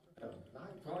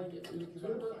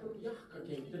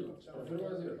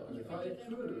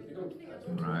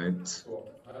 Right.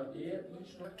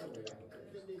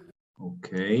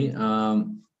 Okay.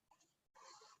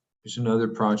 Here's another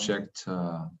project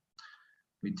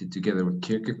we did together with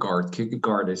Kierkegaard.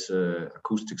 Kierkegaard is an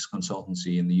acoustics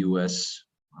consultancy in the US,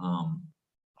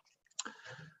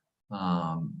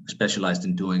 specialized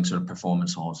in doing sort of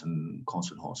performance halls and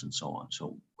concert halls and so on.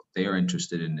 So they are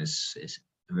interested in this is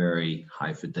very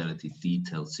high fidelity,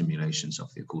 detailed simulations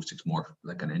of the acoustics, more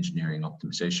like an engineering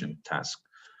optimization task,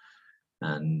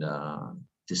 and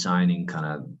designing kind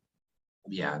of,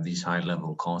 these high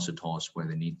level concert halls where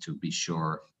they need to be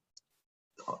sure,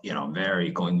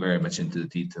 going very much into the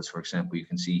details. For example, you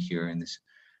can see here in this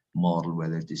model where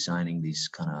they're designing these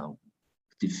kind of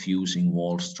diffusing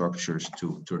wall structures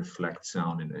to reflect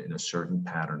sound in a certain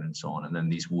pattern and so on. And then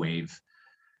these wave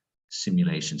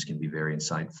simulations can be very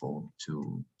insightful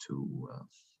to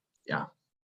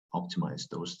optimize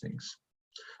those things.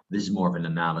 This is more of an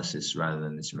analysis rather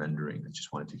than this rendering. I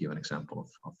just wanted to give an example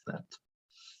of that.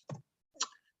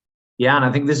 Yeah, and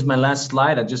I think this is my last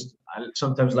slide. I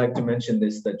sometimes like to mention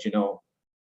this, that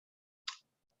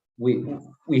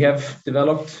we have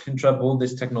developed in Treble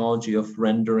this technology of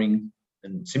rendering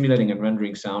and simulating and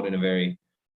rendering sound in a very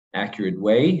accurate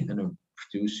way and of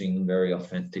producing very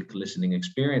authentic listening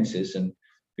experiences. And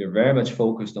we're very much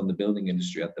focused on the building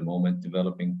industry at the moment,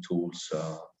 developing tools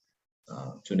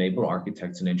to enable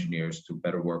architects and engineers to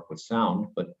better work with sound.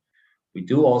 But we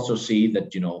do also see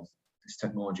that this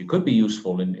technology could be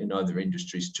useful in other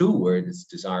industries too, where it's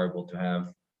desirable to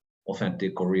have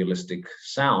authentic or realistic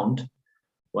sound,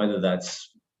 whether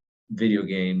that's video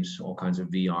games, all kinds of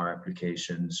VR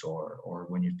applications, or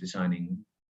when you're designing,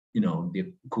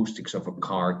 the acoustics of a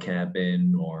car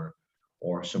cabin, or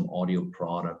or some audio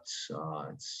products.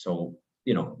 So,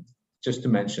 you know, just to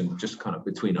mention, just kind of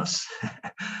between us,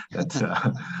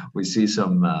 that we see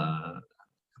some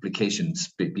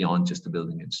applications beyond just the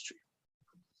building industry.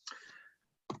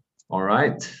 All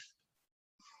right,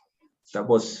 that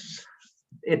was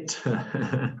it.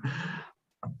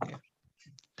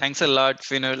 Thanks a lot,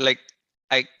 Fino. Like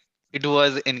it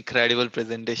was incredible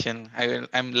presentation.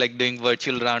 I'm like doing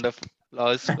virtual round of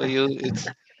applause for you. It's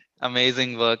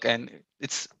amazing work, and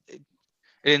it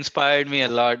inspired me a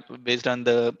lot based on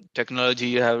the technology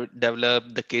you have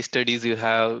developed, the case studies you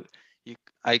have.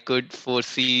 I could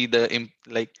foresee the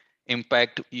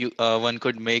impact one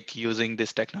could make using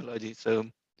this technology. So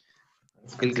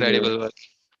That's good to hear. incredible work.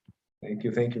 Thank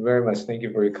you very much. Thank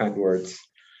you for your kind words.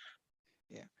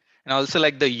 Yeah, and also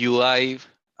like the UI,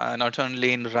 not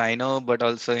only in Rhino but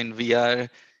also in VR,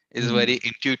 is very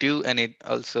intuitive, and it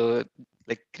also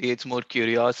like creates more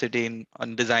curiosity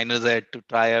on designers' end to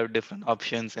try out different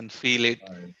options and feel it,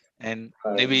 Right. and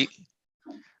Right. maybe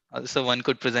also one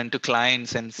could present to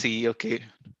clients and see, okay,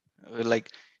 like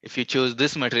if you choose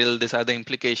this material, these are the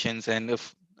implications, and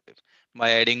if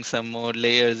by adding some more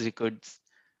layers, you could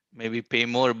maybe pay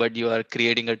more, but you are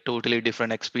creating a totally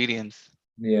different experience.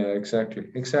 Yeah, exactly.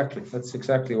 That's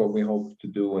exactly what we hope to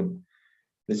do. And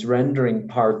this rendering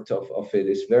part of it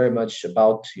is very much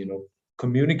about, you know,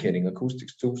 communicating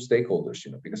acoustics to stakeholders,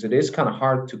 you know, because it is kind of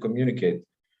hard to communicate.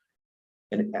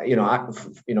 And, you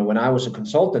know, when I was a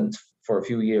consultant for a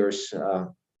few years,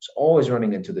 was always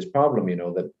running into this problem, you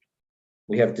know, that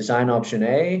we have design option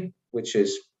A, which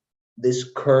is this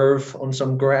curve on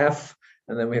some graph.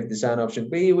 And then we have design option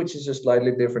B, which is a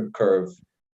slightly different curve.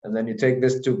 And then you take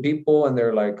this to people and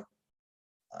they're like,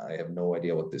 I have no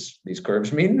idea what these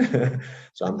curves mean.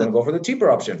 So I'm going to go for the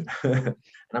cheaper option. And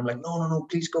I'm like, no,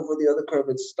 please go for the other curve.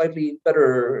 It's slightly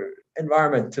better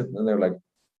environment. And they're like,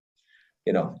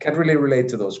 you know, can't really relate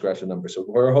to those graphs and numbers. So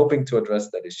we're hoping to address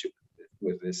that issue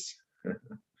with this.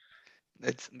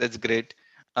 That's great.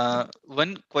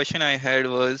 One question I had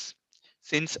was,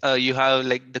 since you have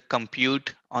like the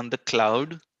compute on the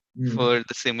cloud for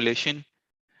the simulation,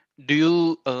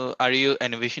 are you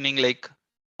envisioning like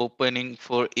opening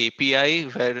for API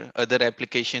where other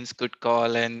applications could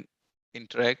call and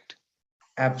interact?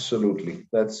 Absolutely.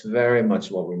 That's very much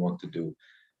what we want to do.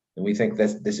 And we think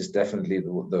that this is definitely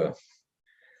the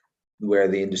where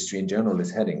the industry in general is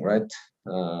heading, right?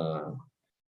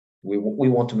 We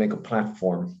want to make a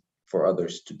platform for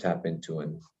others to tap into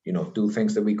and, you know, do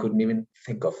things that we couldn't even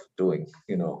think of doing,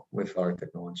 you know, with our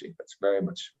technology. That's very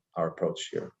much our approach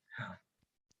here.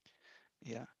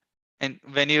 Yeah. And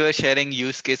when you were sharing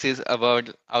use cases about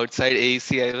outside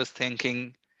AEC, I was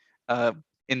thinking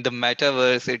in the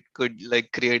metaverse, it could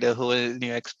like create a whole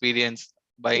new experience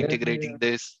by Yeah, integrating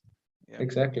this. Yeah.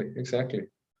 exactly.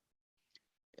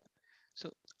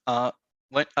 So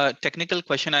one technical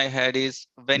question I had is,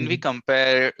 when we Mhm.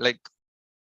 compare like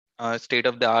state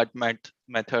of the art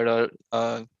method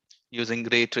or using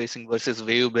ray tracing versus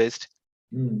wave based,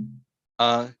 Mm.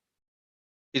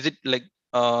 is it like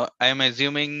I'm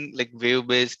assuming like wave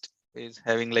based is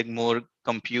having like more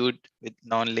compute with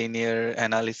non-linear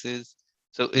analysis.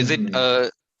 So is it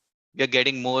Mhm. we are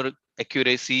getting more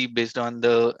accuracy based on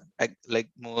the like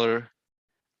more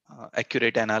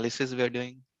accurate analysis we are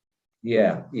doing?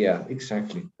 Yeah,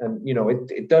 exactly. And you know,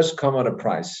 it does come at a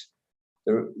price.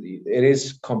 It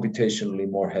is computationally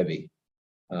more heavy,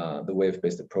 the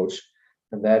wave-based approach,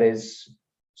 and that is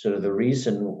sort of the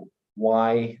reason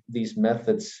why these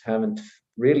methods haven't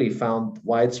really found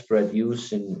widespread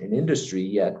use in industry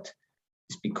yet.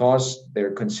 Is because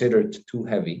they're considered too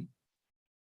heavy.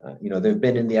 You know, they've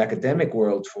been in the academic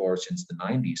world for since the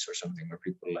 90s or something, where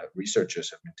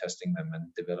researchers have been testing them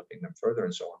and developing them further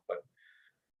and so on.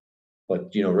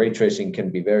 But you know, ray tracing can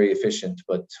be very efficient,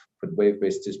 but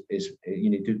wave-based is you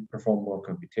need to perform more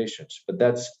computations. But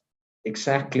that's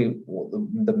exactly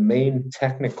the main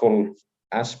technical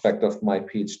aspect of my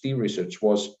PhD research,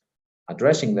 was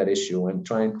addressing that issue and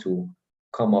trying to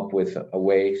come up with a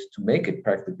way to make it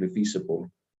practically feasible.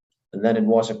 And then it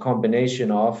was a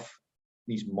combination of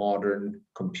these modern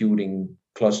computing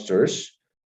clusters,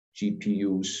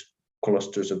 GPUs,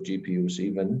 clusters of GPUs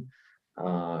even,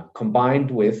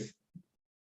 combined with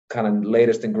kind of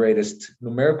latest and greatest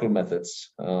numerical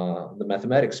methods, the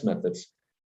mathematics methods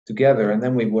together. And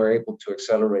then we were able to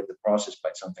accelerate the process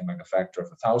by something like a factor of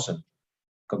 1,000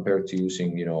 compared to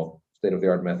using, you know,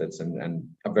 state-of-the-art methods and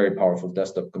a very powerful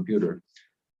desktop computer.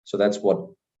 So that's what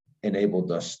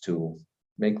enabled us to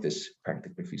make this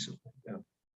practically feasible.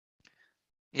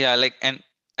 Yeah, like, and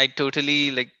I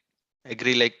totally like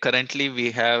agree. Like currently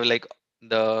we have like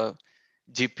the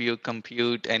GPU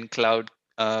compute and cloud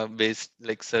based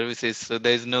like services. So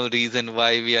there's no reason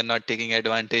why we are not taking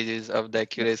advantages of the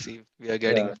accuracy we are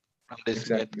getting Yeah, from this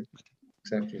method.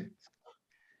 exactly.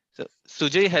 So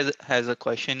Sujay has a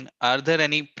question. Are there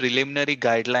any preliminary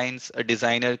guidelines a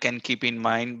designer can keep in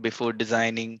mind before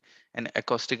designing an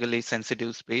acoustically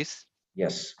sensitive space?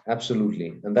 Yes,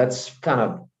 absolutely. And that's kind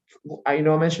of, I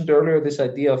mentioned earlier this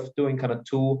idea of doing kind of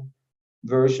two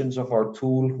versions of our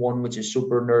tool, one which is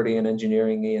super nerdy and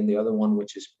engineering and the other one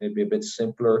which is maybe a bit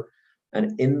simpler.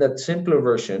 And in that simpler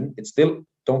version, it's still,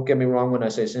 don't get me wrong when I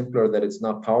say simpler, that it's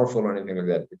not powerful or anything like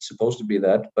that. It's supposed to be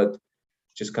that, but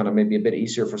just kind of maybe a bit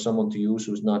easier for someone to use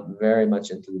who's not very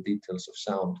much into the details of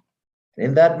sound.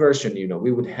 In that version,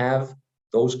 we would have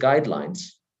those guidelines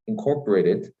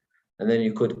incorporated, and then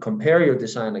you could compare your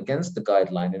design against the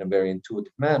guideline in a very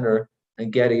intuitive manner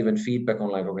and get even feedback on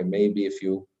like, okay, maybe if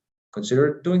you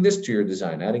consider doing this to your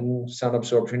design, adding sound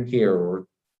absorption here or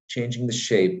changing the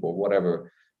shape or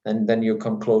whatever, and then you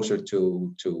come closer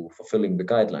to fulfilling the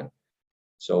guideline.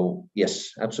 So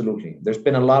yes, absolutely. There's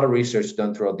been a lot of research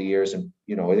done throughout the years, and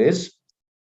it is,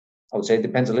 I would say it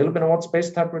depends a little bit on what space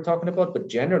type we're talking about, but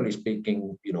generally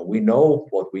speaking, we know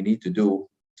what we need to do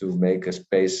to make a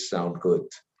space sound good.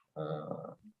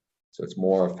 So it's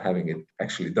more of having it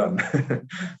actually done.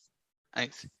 I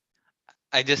see.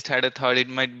 I just had a thought it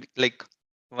might be like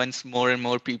once more and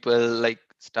more people like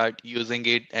start using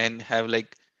it and have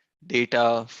like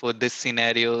data for this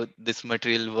scenario, this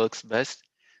material works best.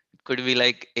 It could be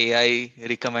like AI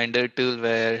recommender tool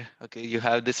where, okay, you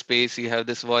have this space, you have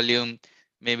this volume,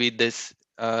 maybe this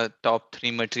top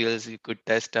 3 materials you could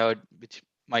test out, which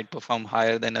might perform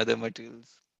higher than other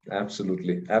materials.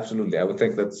 Absolutely. Absolutely. I would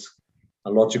think that's a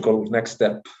logical next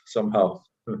step somehow.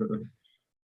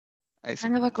 I I see.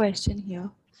 have a question here.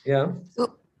 Yeah.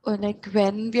 So, like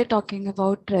when we are talking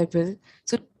about Treble,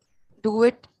 so do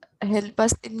it help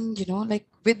us in, like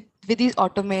with these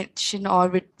automation or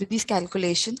with these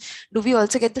calculations, do we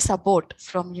also get the support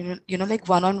from, like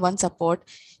one-on-one support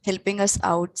helping us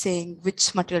out saying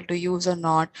which material to use or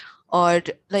not, or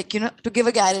like, to give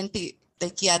a guarantee,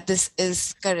 like, yeah, this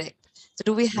is correct. So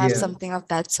do we have Yeah. something of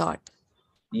that sort?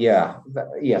 Yeah.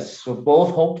 Yes. So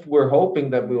we're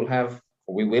hoping that we will have,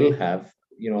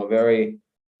 a very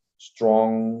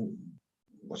strong,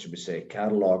 what should we say,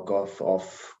 catalog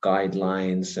of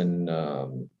guidelines and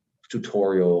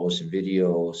tutorials and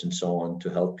videos and so on to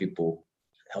help people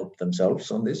help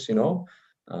themselves on this,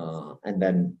 and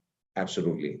then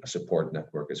absolutely a support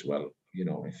network as well,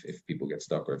 if people get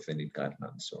stuck or if they need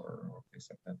guidelines or things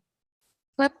like that.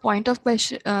 My point of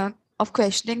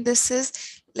questioning this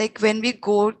is like when we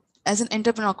go as an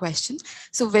entrepreneur question.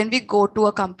 So when we go to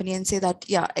a company and say that,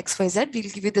 yeah, XYZ, we'll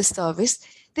give you this service,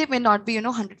 they may not be,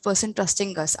 100%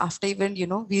 trusting us after even,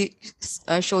 we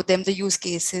show them the use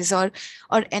cases or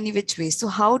any which way. So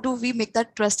how do we make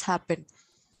that trust happen?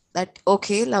 That,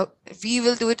 okay, we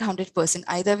will do it 100%.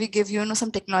 Either we give,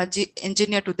 some technology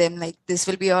engineer to them, like this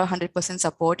will be our 100%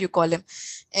 support. You call him,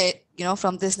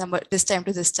 from this number, this time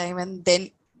to this time, and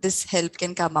then this help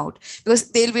can come out.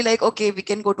 Because they'll be like, okay, we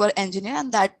can go to our engineer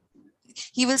and that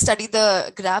he will study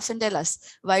the graphs and tell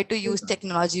us why to use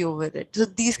technology over it. So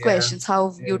these Yeah. questions,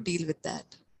 how Yeah. you deal with that?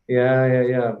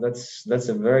 Yeah. That's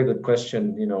a very good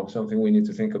question. Something we need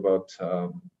to think about.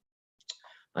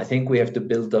 I think we have to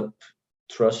build up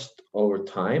trust over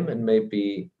time and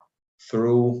maybe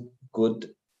through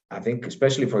good, I think,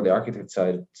 especially for the architect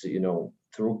side,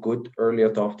 through good early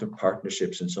adopter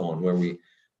partnerships and so on,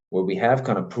 where we have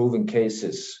kind of proven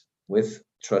cases with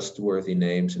trustworthy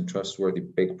names and trustworthy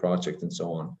big projects and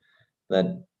so on,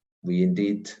 that we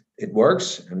indeed, it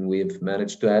works and we've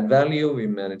managed to add value, we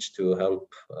managed to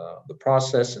help the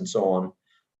process and so on.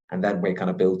 And that way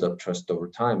kind of build up trust over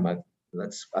time.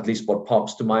 That's at least what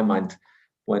pops to my mind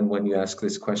when you ask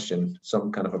this question,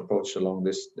 some kind of approach along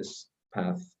this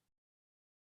path.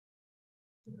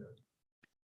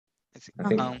 I see. I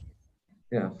think, Um,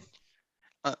 yeah.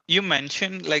 you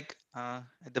mentioned like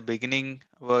at the beginning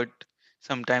about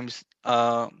sometimes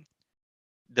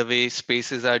the way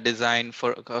spaces are designed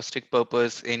for acoustic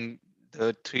purpose in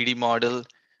the 3D model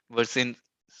versus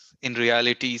in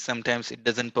reality sometimes it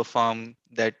doesn't perform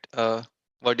that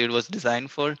what it was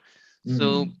designed for.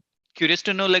 So Mm. curious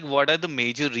to know like what are the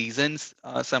major reasons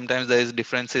sometimes there is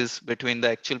differences between the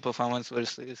actual performance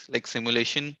versus like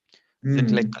simulation. Is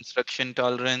it like Mm. construction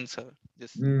tolerance or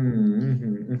just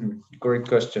Great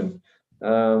question.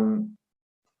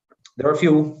 There are a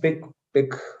few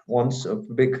big ones,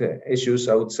 big issues,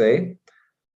 I would say.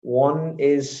 One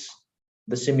is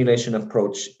the simulation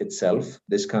approach itself,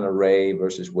 this kind of ray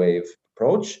versus wave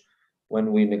approach.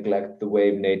 When we neglect the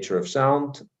wave nature of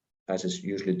sound, as is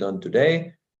usually done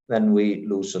today, then we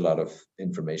lose a lot of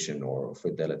information or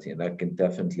fidelity, and that can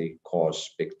definitely cause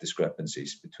big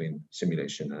discrepancies between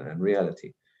simulation and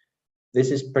reality.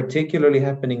 This is particularly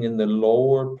happening in the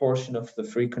lower portion of the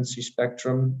frequency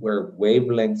spectrum, where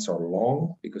wavelengths are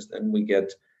long, because then we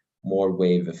get more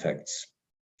wave effects.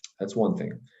 That's one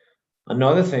thing.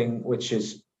 Another thing, which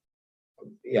is,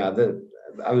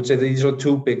 I would say these are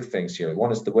two big things here.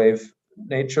 One is the wave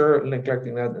nature,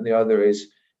 neglecting that, and the other is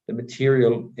the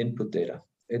material input data.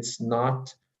 It's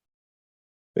not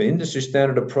the industry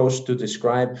standard approach to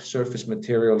describe surface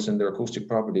materials and their acoustic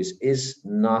properties is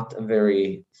not a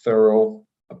very thorough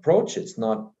approach. It's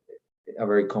not a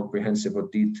very comprehensive or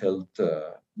detailed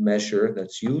measure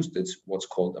that's used. It's what's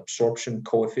called absorption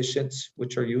coefficients,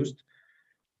 which are used.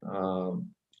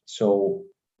 So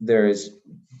there is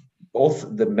both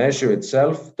the measure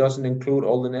itself doesn't include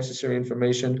all the necessary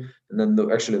information, and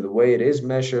then actually the way it is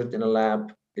measured in a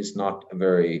lab is not a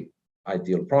very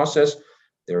ideal process.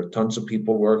 There are tons of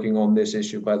people working on this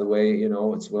issue, by the way,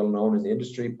 it's well known in the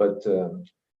industry, but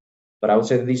I would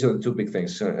say that these are the two big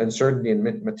things: uncertainty in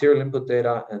material input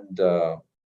data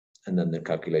and then the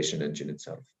calculation engine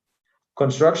itself.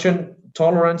 Construction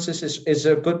tolerances is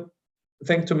a good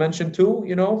thing to mention too.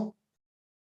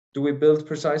 Do we build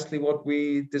precisely what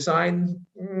we design?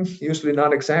 Usually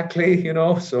not exactly,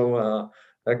 so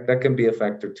that can be a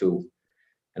factor too.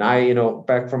 And I,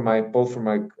 back from both from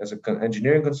my as an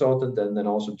engineering consultant and then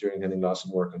also during Henning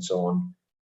Larsen work and so on,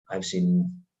 I've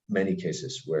seen many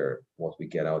cases where what we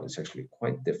get out is actually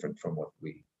quite different from what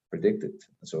we predicted.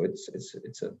 So it's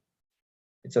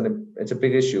a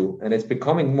big issue, and it's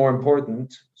becoming more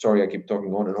important. Sorry, I keep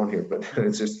talking on and on here, but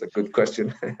it's just a good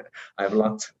question. I have a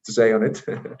lot to say on it,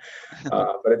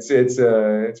 but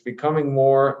it's becoming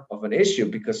more of an issue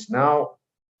because now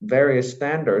various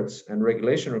standards and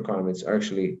regulation requirements are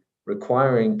actually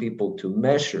requiring people to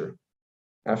measure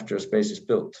after a space is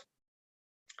built.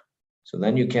 So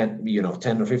then you can't,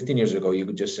 10 or 15 years ago, you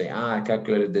could just say, I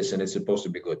calculated this and it's supposed to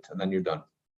be good, and then you're done.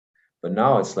 But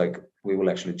now it's like, we will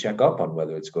actually check up on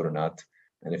whether it's good or not.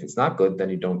 And if it's not good,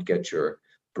 then you don't get your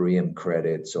BREEAM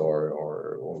credits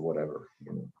or whatever.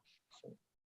 So.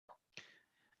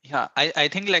 Yeah, I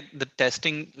think like the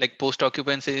testing, like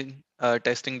post-occupancy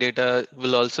testing data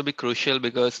will also be crucial,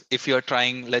 because if you're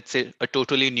trying, let's say, a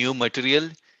totally new material,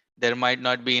 there might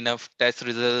not be enough test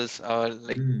results, or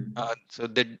like so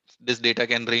that this data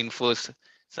can reinforce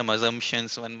some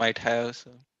assumptions one might have.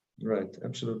 So. Right,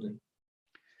 absolutely.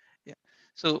 Yeah.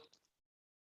 So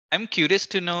I'm curious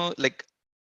to know, like,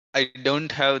 I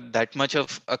don't have that much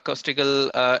of acoustical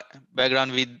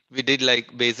background. We did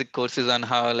like basic courses on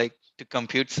how like to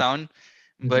compute sound,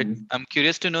 but I'm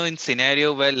curious to know, in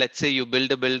scenario where, let's say, you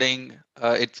build a building,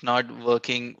 it's not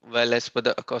working well as per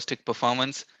the acoustic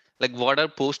performance. Like, what are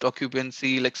post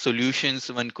occupancy like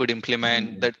solutions one could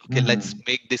implement that, okay, let's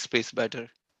make this space better?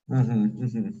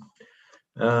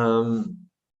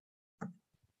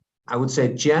 I would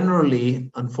say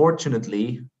generally,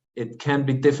 unfortunately, it can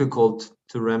be difficult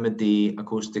to remedy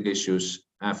acoustic issues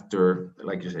after,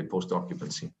 like you say,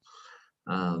 post-occupancy.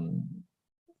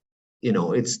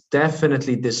 It's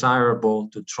definitely desirable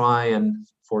to try and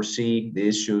foresee the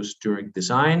issues during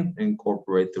design,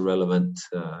 incorporate the relevant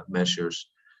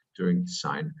measures during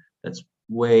design. That's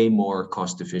way more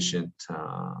cost efficient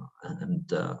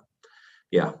and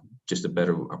just a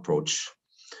better approach.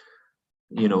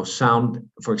 Sound,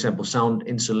 for example, sound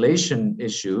insulation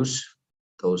issues,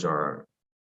 those are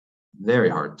very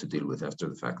hard to deal with after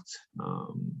the fact.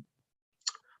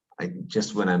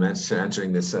 When I'm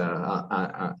answering this,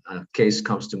 a case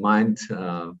comes to mind.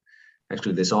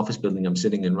 Actually, this office building I'm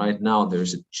sitting in right now,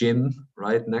 there's a gym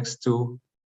right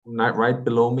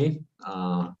below me.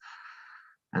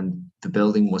 And the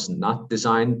building was not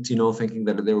designed, thinking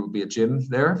that there would be a gym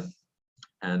there.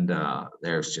 And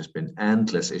there's just been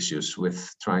endless issues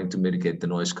with trying to mitigate the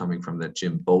noise coming from that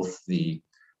gym, both the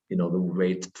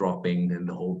rate dropping and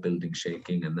the whole building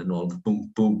shaking, and then all the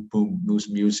boom, boom, boom,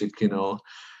 music,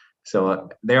 So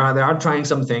they are trying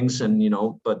some things, and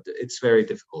but it's very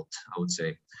difficult, I would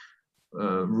say.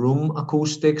 Room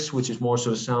acoustics, which is more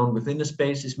sort of sound within the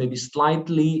space, is maybe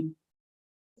slightly,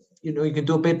 you can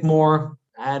do a bit more,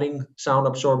 adding sound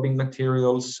absorbing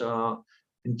materials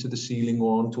into the ceiling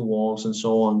or onto walls and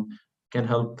so on, can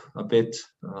help a bit.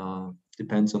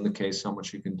 Depends on the case, how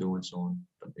much you can do and so on.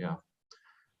 But yeah.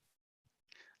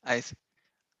 I see.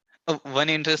 One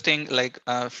interesting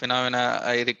phenomena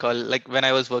I recall, like when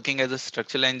I was working as a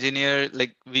structural engineer,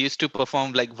 like we used to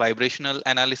perform like vibrational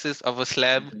analysis of a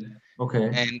slab.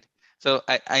 Okay. And so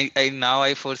I now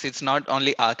I foresee it's not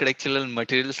only architectural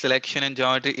material selection and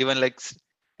geometry, even like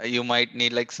you might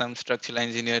need like some structural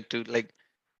engineer to like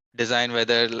design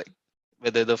whether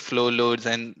the flow loads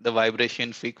and the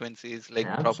vibration frequencies like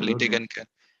Yeah, properly absolutely. taken care.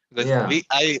 Because Yeah.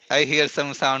 I hear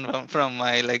some sound from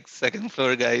my like second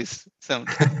floor guys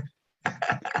sometimes.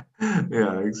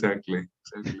 Yeah, exactly.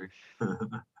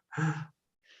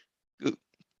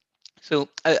 So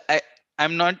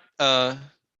I'm not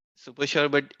super sure,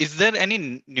 but is there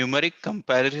any numeric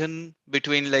comparison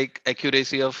between like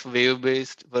accuracy of wave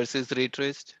based versus ray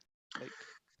traced? Like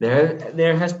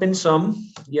There has been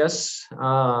some, yes,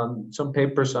 some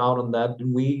papers out on that.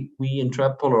 We in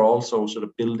Trapol are also sort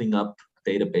of building up a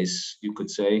database, you could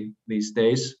say, these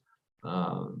days,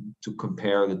 to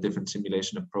compare the different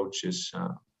simulation approaches.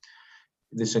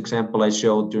 This example I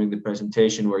showed during the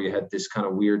presentation where you had this kind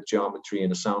of weird geometry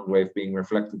and a sound wave being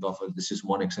reflected off of, this is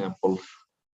one example.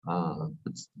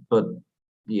 But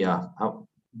yeah,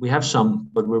 we have some,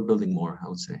 but we're building more, I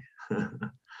would say.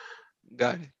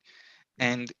 got it.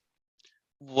 And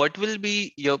what will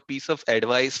be your piece of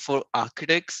advice for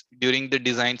architects during the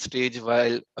design stage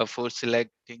while for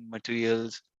selecting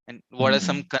materials, and what are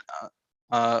some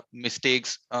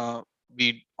mistakes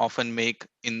we often make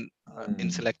in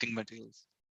Mm. selecting materials?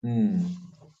 Mm.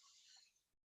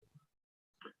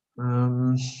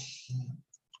 Um,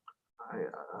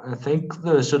 I think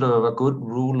the sort of a good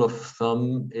rule of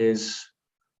thumb is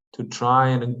to try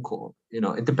and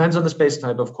it depends on the space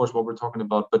type, of course, what we're talking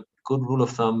about, but good rule of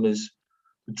thumb is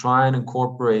to try and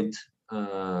incorporate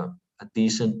a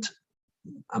decent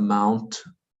amount,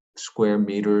 square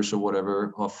meters or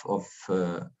whatever, of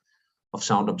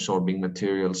sound absorbing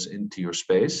materials into your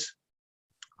space.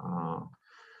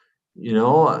 You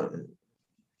know,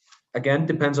 again,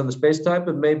 depends on the space type,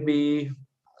 but maybe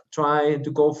try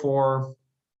to go for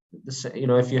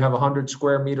if you have 100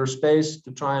 square meter space,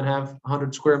 to try and have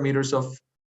 100 square meters of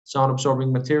sound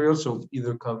absorbing material, so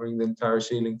either covering the entire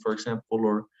ceiling, for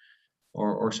example,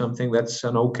 or something. That's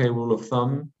an okay rule of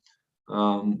thumb.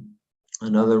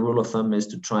 Another rule of thumb is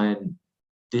to try and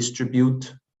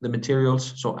distribute the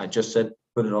materials. So I just said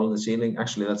put it all in the ceiling.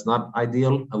 Actually, that's not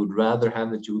ideal. I would rather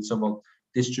have that you would somehow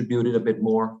distribute it a bit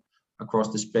more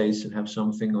across the space and have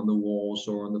something on the walls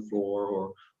or on the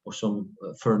floor, or some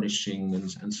furnishing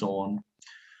and so on.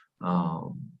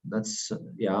 That's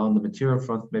on the material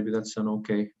front, maybe that's an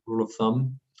okay rule of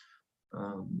thumb.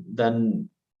 Then,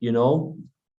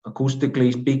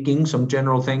 acoustically speaking, some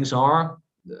general things are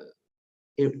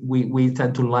we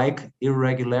tend to like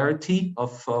irregularity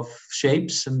of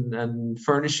shapes and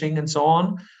furnishing and so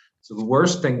on. So the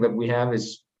worst thing that we have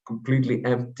is completely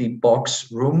empty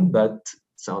box room. That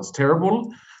sounds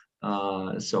terrible.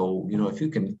 So if you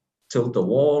can tilt the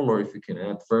wall, or if you can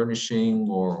add furnishing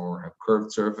or have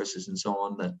curved surfaces and so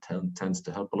on, that tends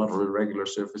to help a lot of irregular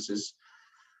surfaces.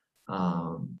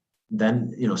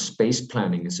 Then space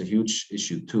planning is a huge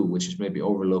issue too, which is maybe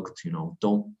overlooked.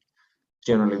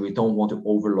 Generally we don't want to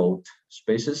overload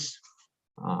spaces.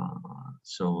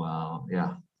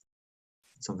 Yeah,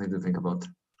 something to think about.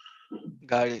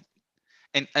 Got it.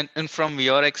 And from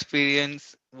your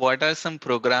experience, what are some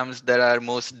programs that are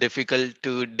most difficult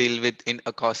to deal with in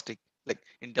acoustic, like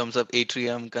in terms of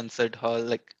atrium, concert hall,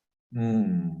 like?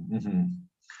 Mm-hmm.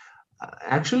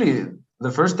 Actually,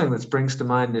 the first thing that springs to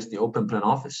mind is the open plan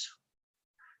office.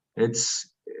 It's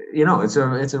it's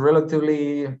a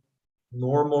relatively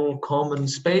normal, common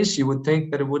space. You would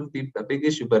think that it wouldn't be a big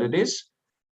issue, but it is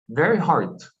very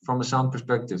hard from a sound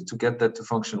perspective to get that to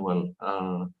function well.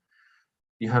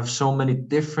 You have so many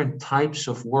different types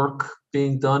of work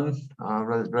being done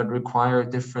that require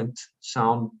different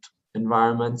sound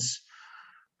environments,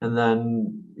 and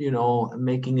then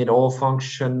making it all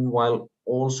function while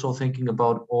also thinking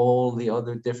about all the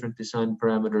other different design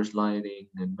parameters, lighting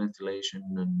and ventilation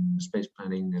and space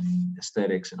planning and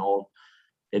aesthetics and all.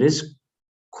 It is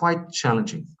quite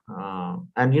challenging.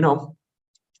 And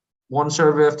one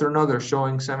survey after another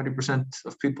showing 70%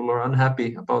 of people are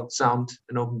unhappy about sound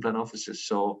in open plan offices.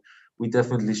 So we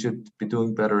definitely should be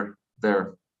doing better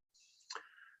there.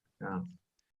 Yeah.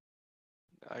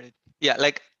 Got it. Yeah,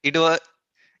 like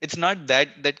it's not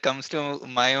that comes to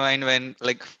my mind when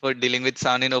like for dealing with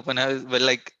sound in open house, but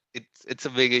like it's a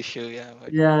big issue. Yeah.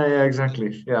 But, Yeah,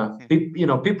 exactly. Yeah.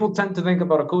 yeah. People tend to think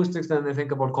about acoustics, then they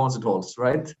think about concert halls,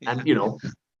 right? Yeah. And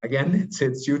again,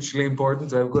 it's hugely important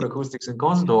to have good acoustics in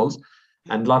concert halls,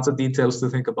 and lots of details to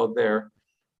think about there.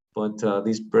 But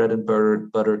these bread and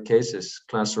butter cases,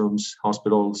 classrooms,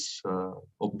 hospitals,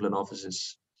 open plan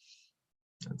offices,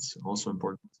 that's also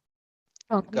important.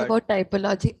 Talking Got it. about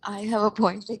typology, I have a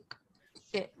point. Like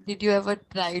Did you ever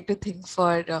try to think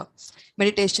for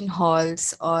meditation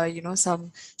halls or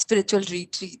some spiritual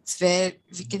retreats where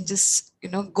we can just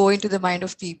go into the mind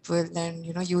of people and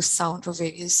use sound for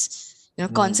various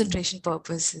concentration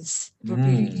purposes? It would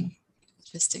be really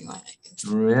interesting one, I guess.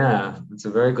 Yeah, it's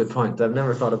a very good point. I've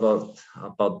never thought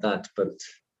about that, but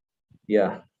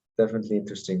yeah, definitely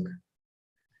interesting.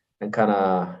 And kind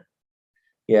of,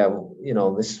 yeah,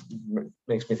 this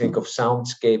makes me think of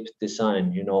soundscape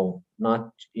design,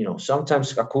 not,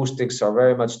 sometimes acoustics are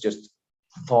very much just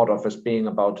thought of as being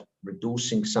about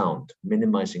reducing sound,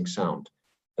 minimizing sound,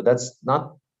 but that's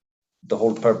not the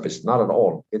whole purpose, not at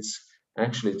all. It's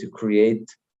actually to create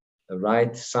the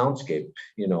right soundscape.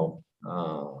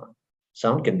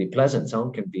 Sound can be pleasant,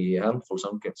 sound can be helpful,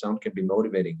 sound can be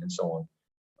motivating, and so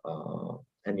on.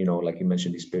 And like you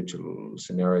mentioned, these spiritual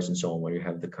scenarios and so on, where you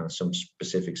have the kind of some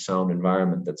specific sound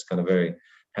environment that's kind of very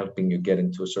helping you get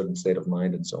into a certain state of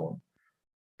mind and so on.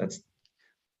 That's,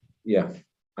 yeah,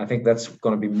 I think that's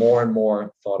going to be more and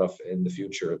more thought of in the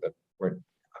future, that where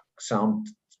sound,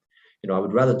 I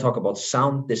would rather talk about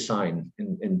sound design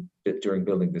during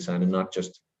building design and not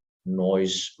just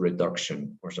noise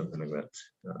reduction or something like that.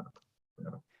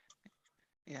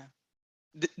 Yeah.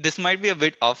 This might be a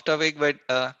bit off topic, but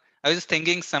I was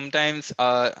thinking sometimes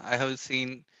I have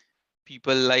seen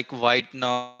people like white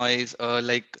noise or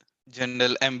like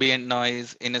general ambient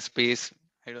noise in a space.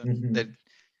 I don't that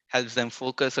helps them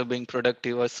focus or being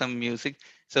productive, or some music.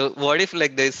 So what if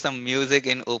like there's some music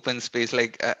in open space?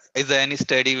 Like, is there any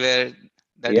study where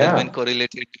that has been Yeah,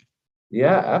 correlated?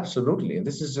 yeah, absolutely. And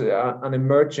this is an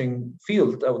emerging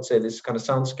field, I would say, this kind of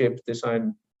soundscape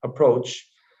design approach.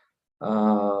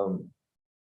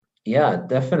 Yeah,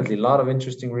 definitely. A lot of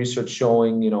interesting research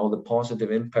showing, the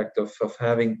positive impact of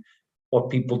having what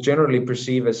people generally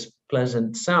perceive as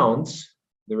pleasant sounds.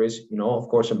 There is, of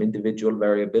course, some individual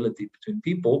variability between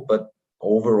people, but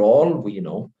overall,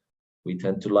 we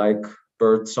tend to like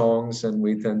bird songs, and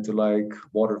we tend to like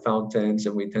water fountains,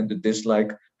 and we tend to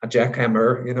dislike a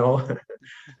jackhammer,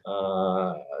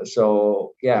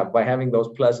 so yeah, by having those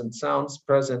pleasant sounds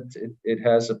present, it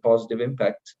has a positive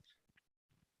impact.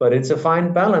 But it's a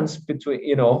fine balance between,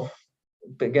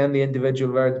 again, the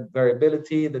individual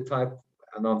variability, the type,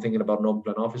 and I'm thinking about an open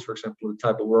plan office, for example, the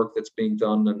type of work that's being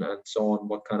done, and so on,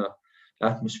 what kind of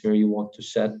atmosphere you want to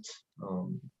set.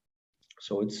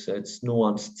 So it's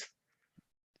nuanced.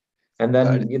 And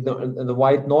then the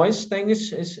white noise thing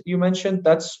is you mentioned,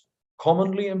 that's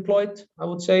commonly employed, I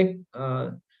would say,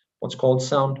 what's called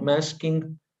sound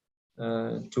masking,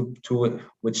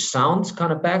 which sounds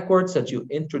kind of backwards, that you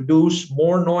introduce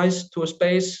more noise to a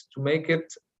space to make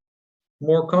it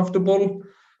more comfortable.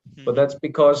 But that's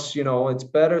because, it's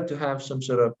better to have some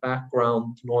sort of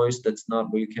background noise that's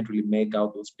not, where you can't really make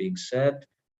out what's being said,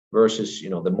 versus,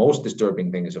 the most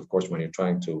disturbing thing is, of course, when you're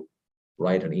trying to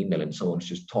write an email and someone's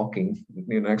just talking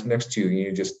next to you, and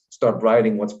you just start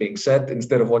writing what's being said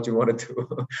instead of what you wanted to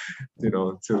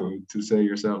to say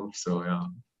yourself. So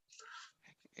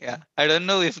Yeah, I don't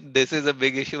know if this is a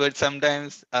big issue, but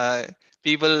sometimes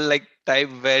people like type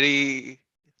very,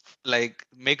 like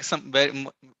make some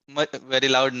very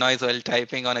loud noise while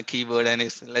typing on a keyboard, and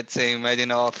it's, let's say, imagine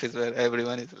an office where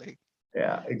everyone is like,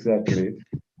 yeah, exactly.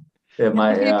 Yeah, You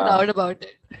have to feel proud about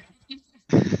it.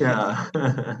 yeah.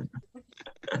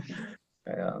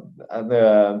 And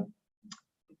the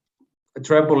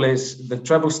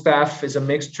treble staff is a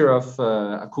mixture of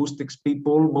acoustics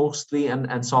people mostly,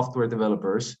 and software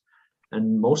developers.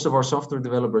 And most of our software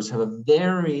developers have a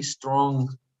very strong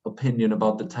opinion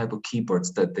about the type of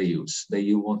keyboards that they use.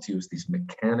 They want to use these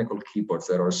mechanical keyboards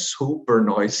that are super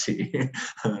noisy.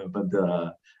 But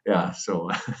yeah,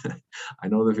 so I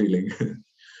know the feeling.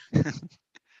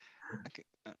 okay.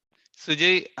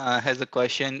 Sujay has a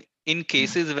question. In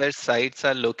cases where sites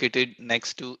are located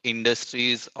next to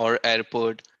industries or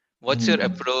airport, what's your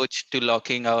approach to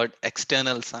locking out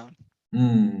external sound?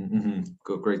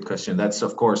 Good, great question. That's,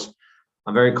 of course,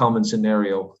 a very common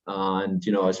scenario. And,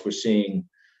 as we're seeing,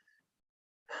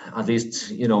 at least,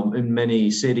 in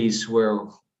many cities where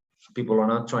people are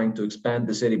not trying to expand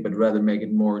the city, but rather make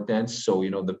it more dense. So,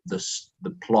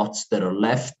 the plots that are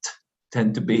left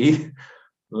tend to be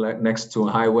next to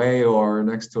a highway or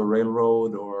next to a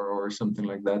railroad or something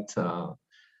like that.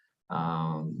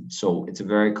 So it's a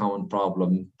very common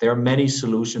problem. There are many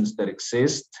solutions that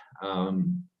exist. But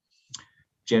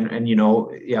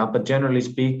generally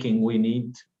speaking, we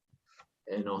need,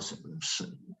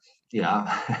 yeah,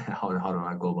 how do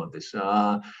I go about this?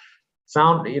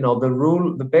 Sound,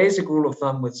 the basic rule of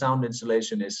thumb with sound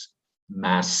insulation is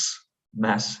mass.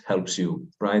 Mass helps you,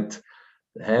 right?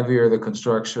 The heavier the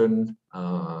construction,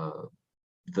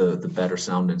 the better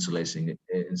sound isolating it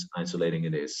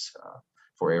is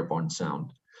for airborne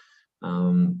sound.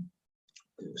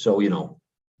 So, you know,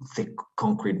 thick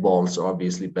concrete walls are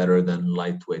obviously better than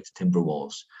lightweight timber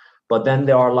walls. But then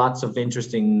there are lots of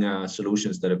interesting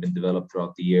solutions that have been developed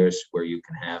throughout the years where you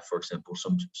can have, for example,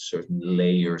 some certain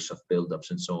layers of buildups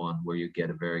and so on, where you get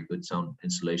a very good sound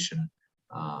insulation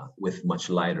with much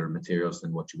lighter materials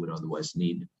than what you would otherwise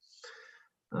need.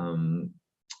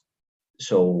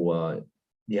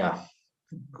 Yeah,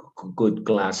 good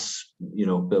glass, you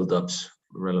know, buildups,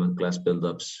 relevant glass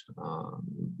buildups,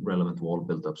 relevant wall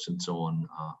buildups, and so on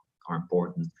are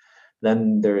important.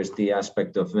 Then there is the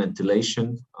aspect of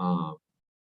ventilation.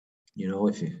 You know,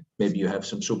 if maybe you have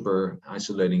some super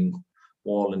isolating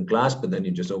wall and glass, but then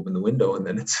you just open the window and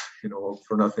then it's, you know, all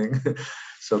for nothing.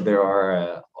 So there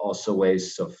are also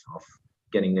ways of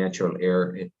getting natural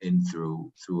air in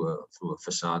through a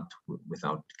facade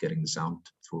without getting the sound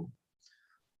through.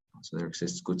 So there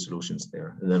exists good solutions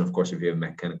there. And then of course, if you have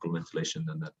mechanical ventilation,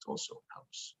 then that also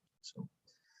helps. So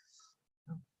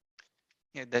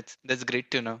Yeah, that's great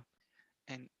to know.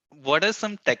 And what are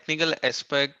some technical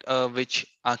aspect which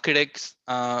architects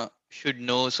should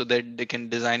know so that they can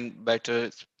design better,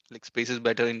 like spaces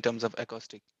better in terms of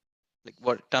acoustic? Like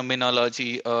what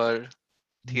terminology or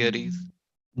theories?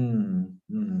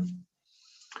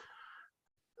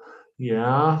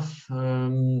 Yeah,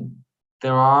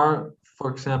 there are,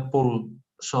 for example,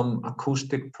 some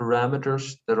acoustic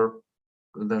parameters that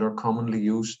are commonly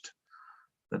used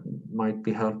that might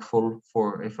be helpful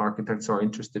for if architects are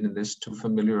interested in this to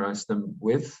familiarize them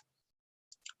with.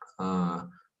 The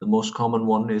most common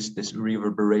one is this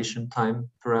reverberation time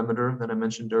parameter that I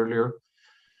mentioned earlier.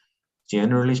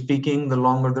 Generally speaking, the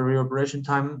longer the reverberation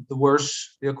time, the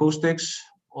worse the acoustics,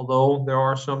 although there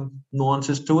are some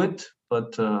nuances to it,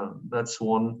 but that's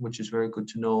one which is very good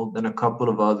to know. Then a couple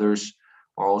of others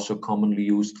are also commonly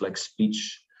used, like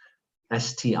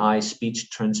STI, speech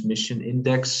transmission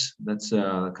index. That's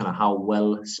kind of how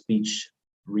well speech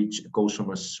goes from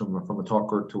a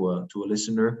talker to a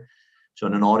listener. So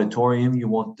in an auditorium, you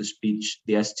want the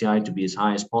STI to be as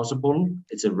high as possible.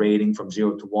 It's a rating from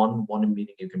 0 to 1. 1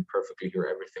 meaning you can perfectly hear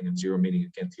everything, and 0 meaning you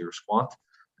can't hear squat,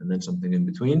 and then something in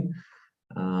between.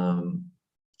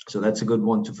 So that's a good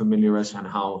one to familiarize on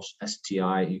how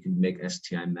STI, you can make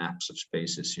STI maps of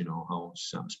spaces, you know, how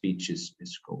some speech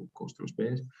goes through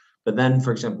space. But then,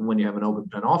 for example, when you have an open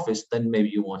plan office, then maybe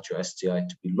you want your STI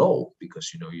to be low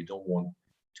because, you know, you don't want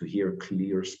to hear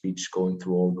clear speech going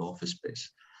through all the office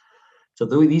space. So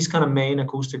these kind of main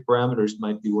acoustic parameters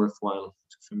might be worthwhile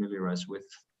to familiarize with,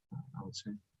 I would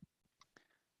say.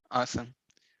 Awesome.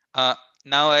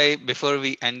 Now before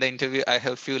we end the interview, I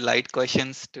have a few light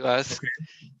questions to ask.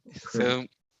 Okay. So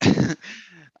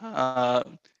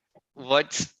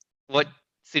which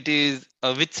city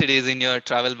is in your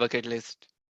travel bucket list?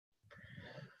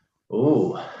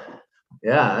 Oh,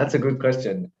 yeah, that's a good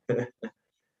question.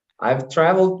 I've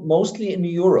traveled mostly in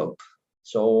Europe,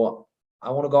 so I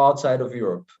want to go outside of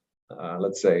Europe,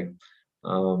 let's say.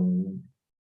 The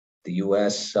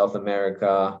US, South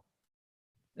America,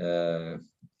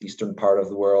 eastern part of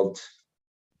the world.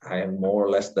 I have more or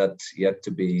less that yet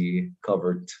to be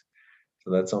covered. So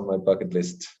that's on my bucket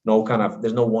list.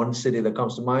 There's no one city that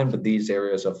comes to mind, but these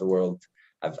areas of the world,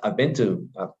 I've been to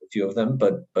a few of them,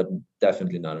 but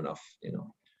definitely not enough, you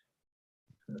know.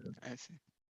 I see.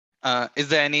 Is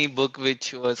there any book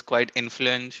which was quite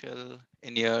influential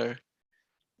in your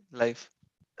life?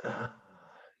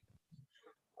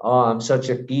 Oh, I'm such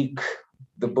a geek.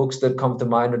 The books that come to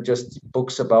mind are just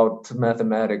books about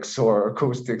mathematics or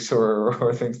acoustics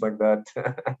or things like that.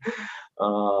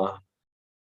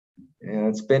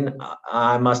 Yeah,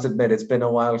 I must admit, it's been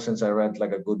a while since I read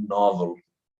like a good novel.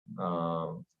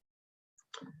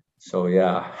 So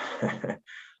yeah,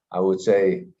 I would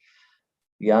say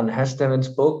Jan Hesteven's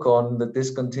book on the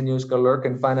discontinuous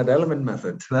Galerkin finite element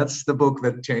method. That's the book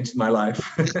that changed my life.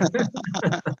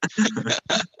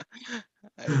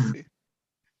 I see.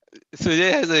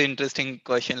 Sujay has an interesting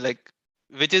question, like,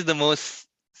 which is the most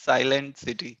silent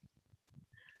city?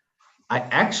 I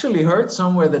actually heard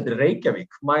somewhere that Reykjavik,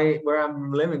 where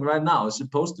I'm living right now, is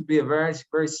supposed to be a very,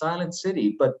 very silent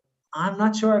city, but I'm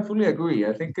not sure I fully agree.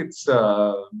 I think it's,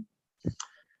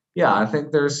 yeah, I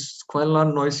think there's quite a lot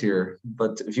of noise here.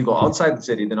 But if you go outside the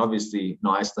city, then obviously,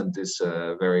 no, Iceland is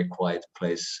a very quiet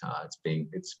place.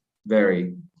 It's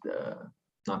very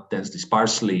not densely,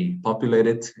 sparsely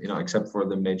populated, you know, except for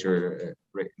the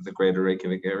the greater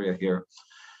Reykjavik area here.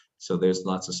 So there's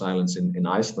lots of silence in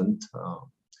Iceland.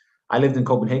 I lived in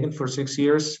Copenhagen for 6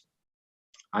 years.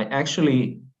 I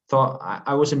actually thought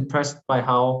I was impressed by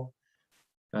how,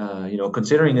 you know,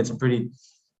 considering it's a pretty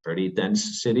pretty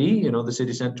dense city, the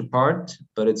city center part,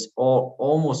 but it's all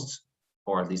almost,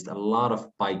 or at least a lot of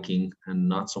biking and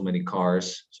not so many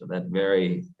cars. So that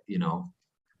very,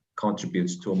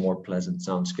 contributes to a more pleasant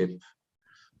soundscape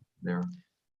there.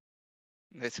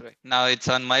 That's right. Now it's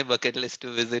on my bucket list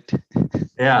to visit.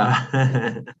 Yeah.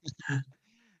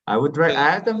 I So-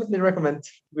 definitely recommend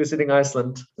visiting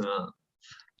Iceland.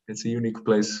 It's a unique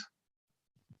place.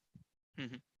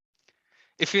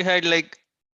 If you had like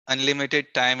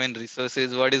unlimited time and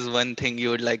resources, what is one thing you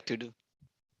would like to do?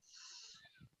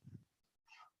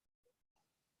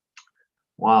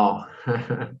 Wow.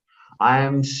 I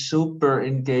am super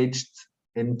engaged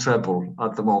in treble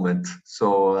at the moment.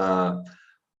 So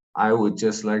I would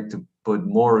just like to put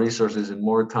more resources and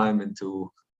more time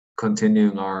into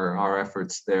continuing our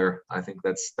efforts there. I think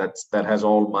that has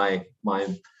all my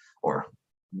or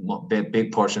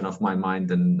big portion of my mind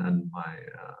and my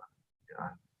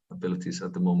abilities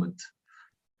at the moment.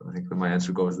 I think that my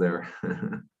answer goes there.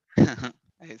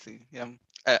 I see. Yeah.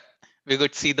 We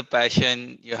could see the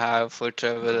passion you have for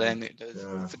travel, and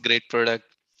it's a great product.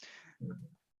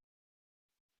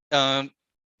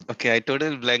 Okay, I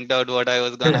totally blanked out what I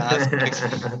was gonna ask next.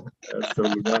 That's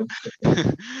totally fine.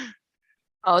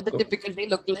 How the Cool. typical day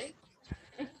look like?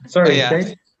 Sorry, Yeah.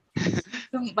 thanks.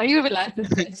 So you will ask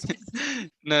this question.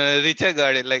 No, Richa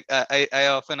got it. Like I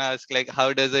often ask, like,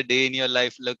 how does a day in your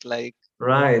life look like?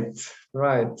 Right.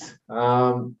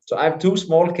 So I have two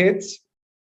small kids,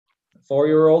 a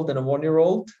 4-year-old and a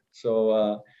 1-year-old.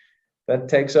 So that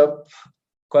takes up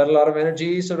quite a lot of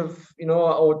energy, sort of,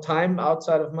 or time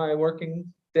outside of my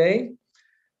working day.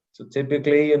 So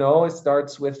typically, it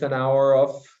starts with an hour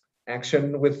of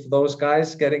action with those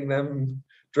guys, getting them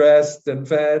dressed and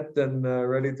fed and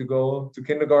ready to go to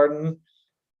kindergarten.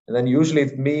 And then usually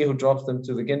it's me who drops them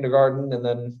to the kindergarten, and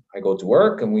then I go to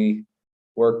work, and we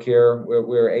work here.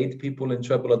 We're 8 people in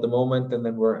Treble at the moment, and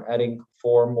then we're adding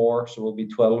 4 more, so we'll be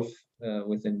 12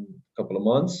 within a couple of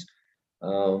months.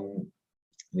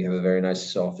 We have a very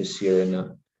nice office here in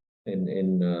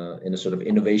a sort of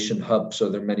innovation hub. So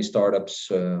there are many startups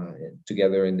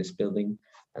together in this building,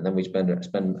 and then we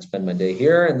spend my day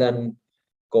here, and then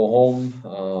go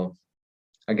home.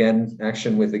 Again,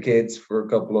 action with the kids for a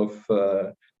couple of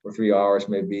or 3 hours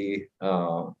maybe,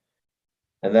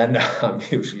 and then I'm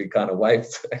usually kind of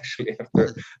wiped actually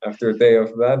after a day of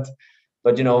that.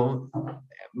 But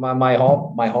my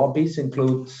hobbies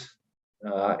include.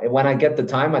 When I get the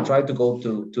time, I try to go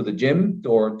to the gym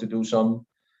or to do some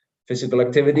physical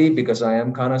activity, because I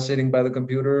am kind of sitting by the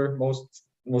computer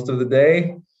most of the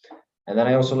day. And then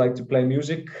I also like to play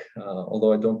music,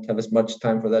 although I don't have as much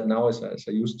time for that now as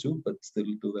I used to, but still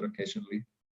do that occasionally.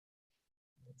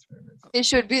 That's very nice. They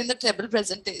should be in the table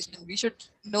presentation. We should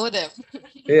know them.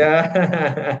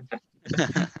 Yeah.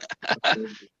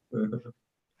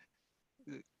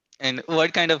 And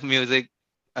what kind of music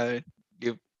do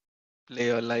you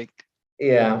play or like?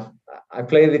 Yeah, I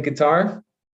play the guitar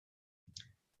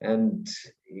and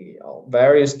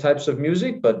various types of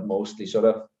music, but mostly sort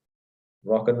of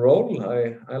rock and roll.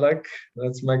 I like,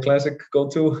 that's my classic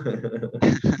go-to.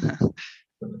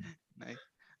 Nice.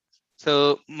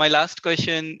 So my last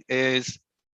question is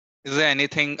there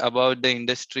anything about the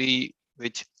industry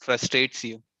which frustrates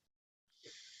you?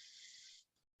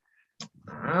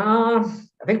 I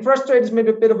think frustrated is maybe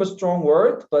a bit of a strong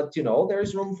word, but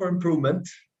there's room for improvement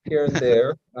here and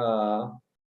there.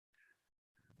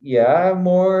 Yeah,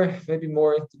 maybe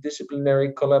more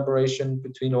interdisciplinary collaboration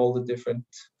between all the different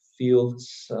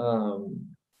fields,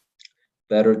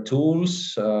 better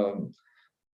tools. The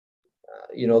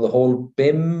whole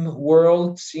BIM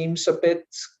world seems a bit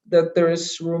that there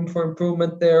is room for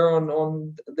improvement there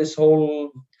on this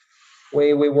whole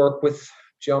way we work with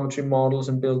geometry models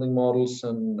and building models,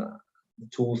 and the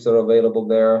tools that are available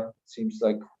there. Seems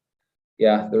like,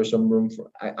 yeah, there's some room for.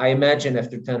 I imagine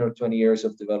after 10 or 20 years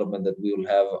of development that we will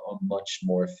have a much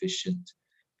more efficient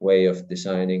way of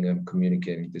designing and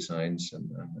communicating designs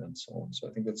and so on. So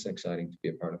I think that's exciting to be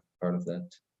a part of that.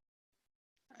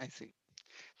 I see.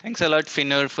 Thanks a lot,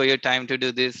 Finnur, for your time to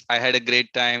do this. I had a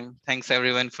great time. Thanks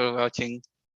everyone for watching.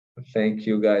 Thank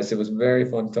you, guys. It was very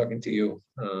fun talking to you.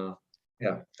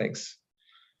 Yeah, thanks.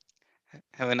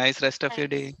 Have a nice rest of your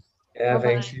day. Yeah,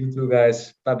 thanks. You too,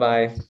 guys. Bye-bye.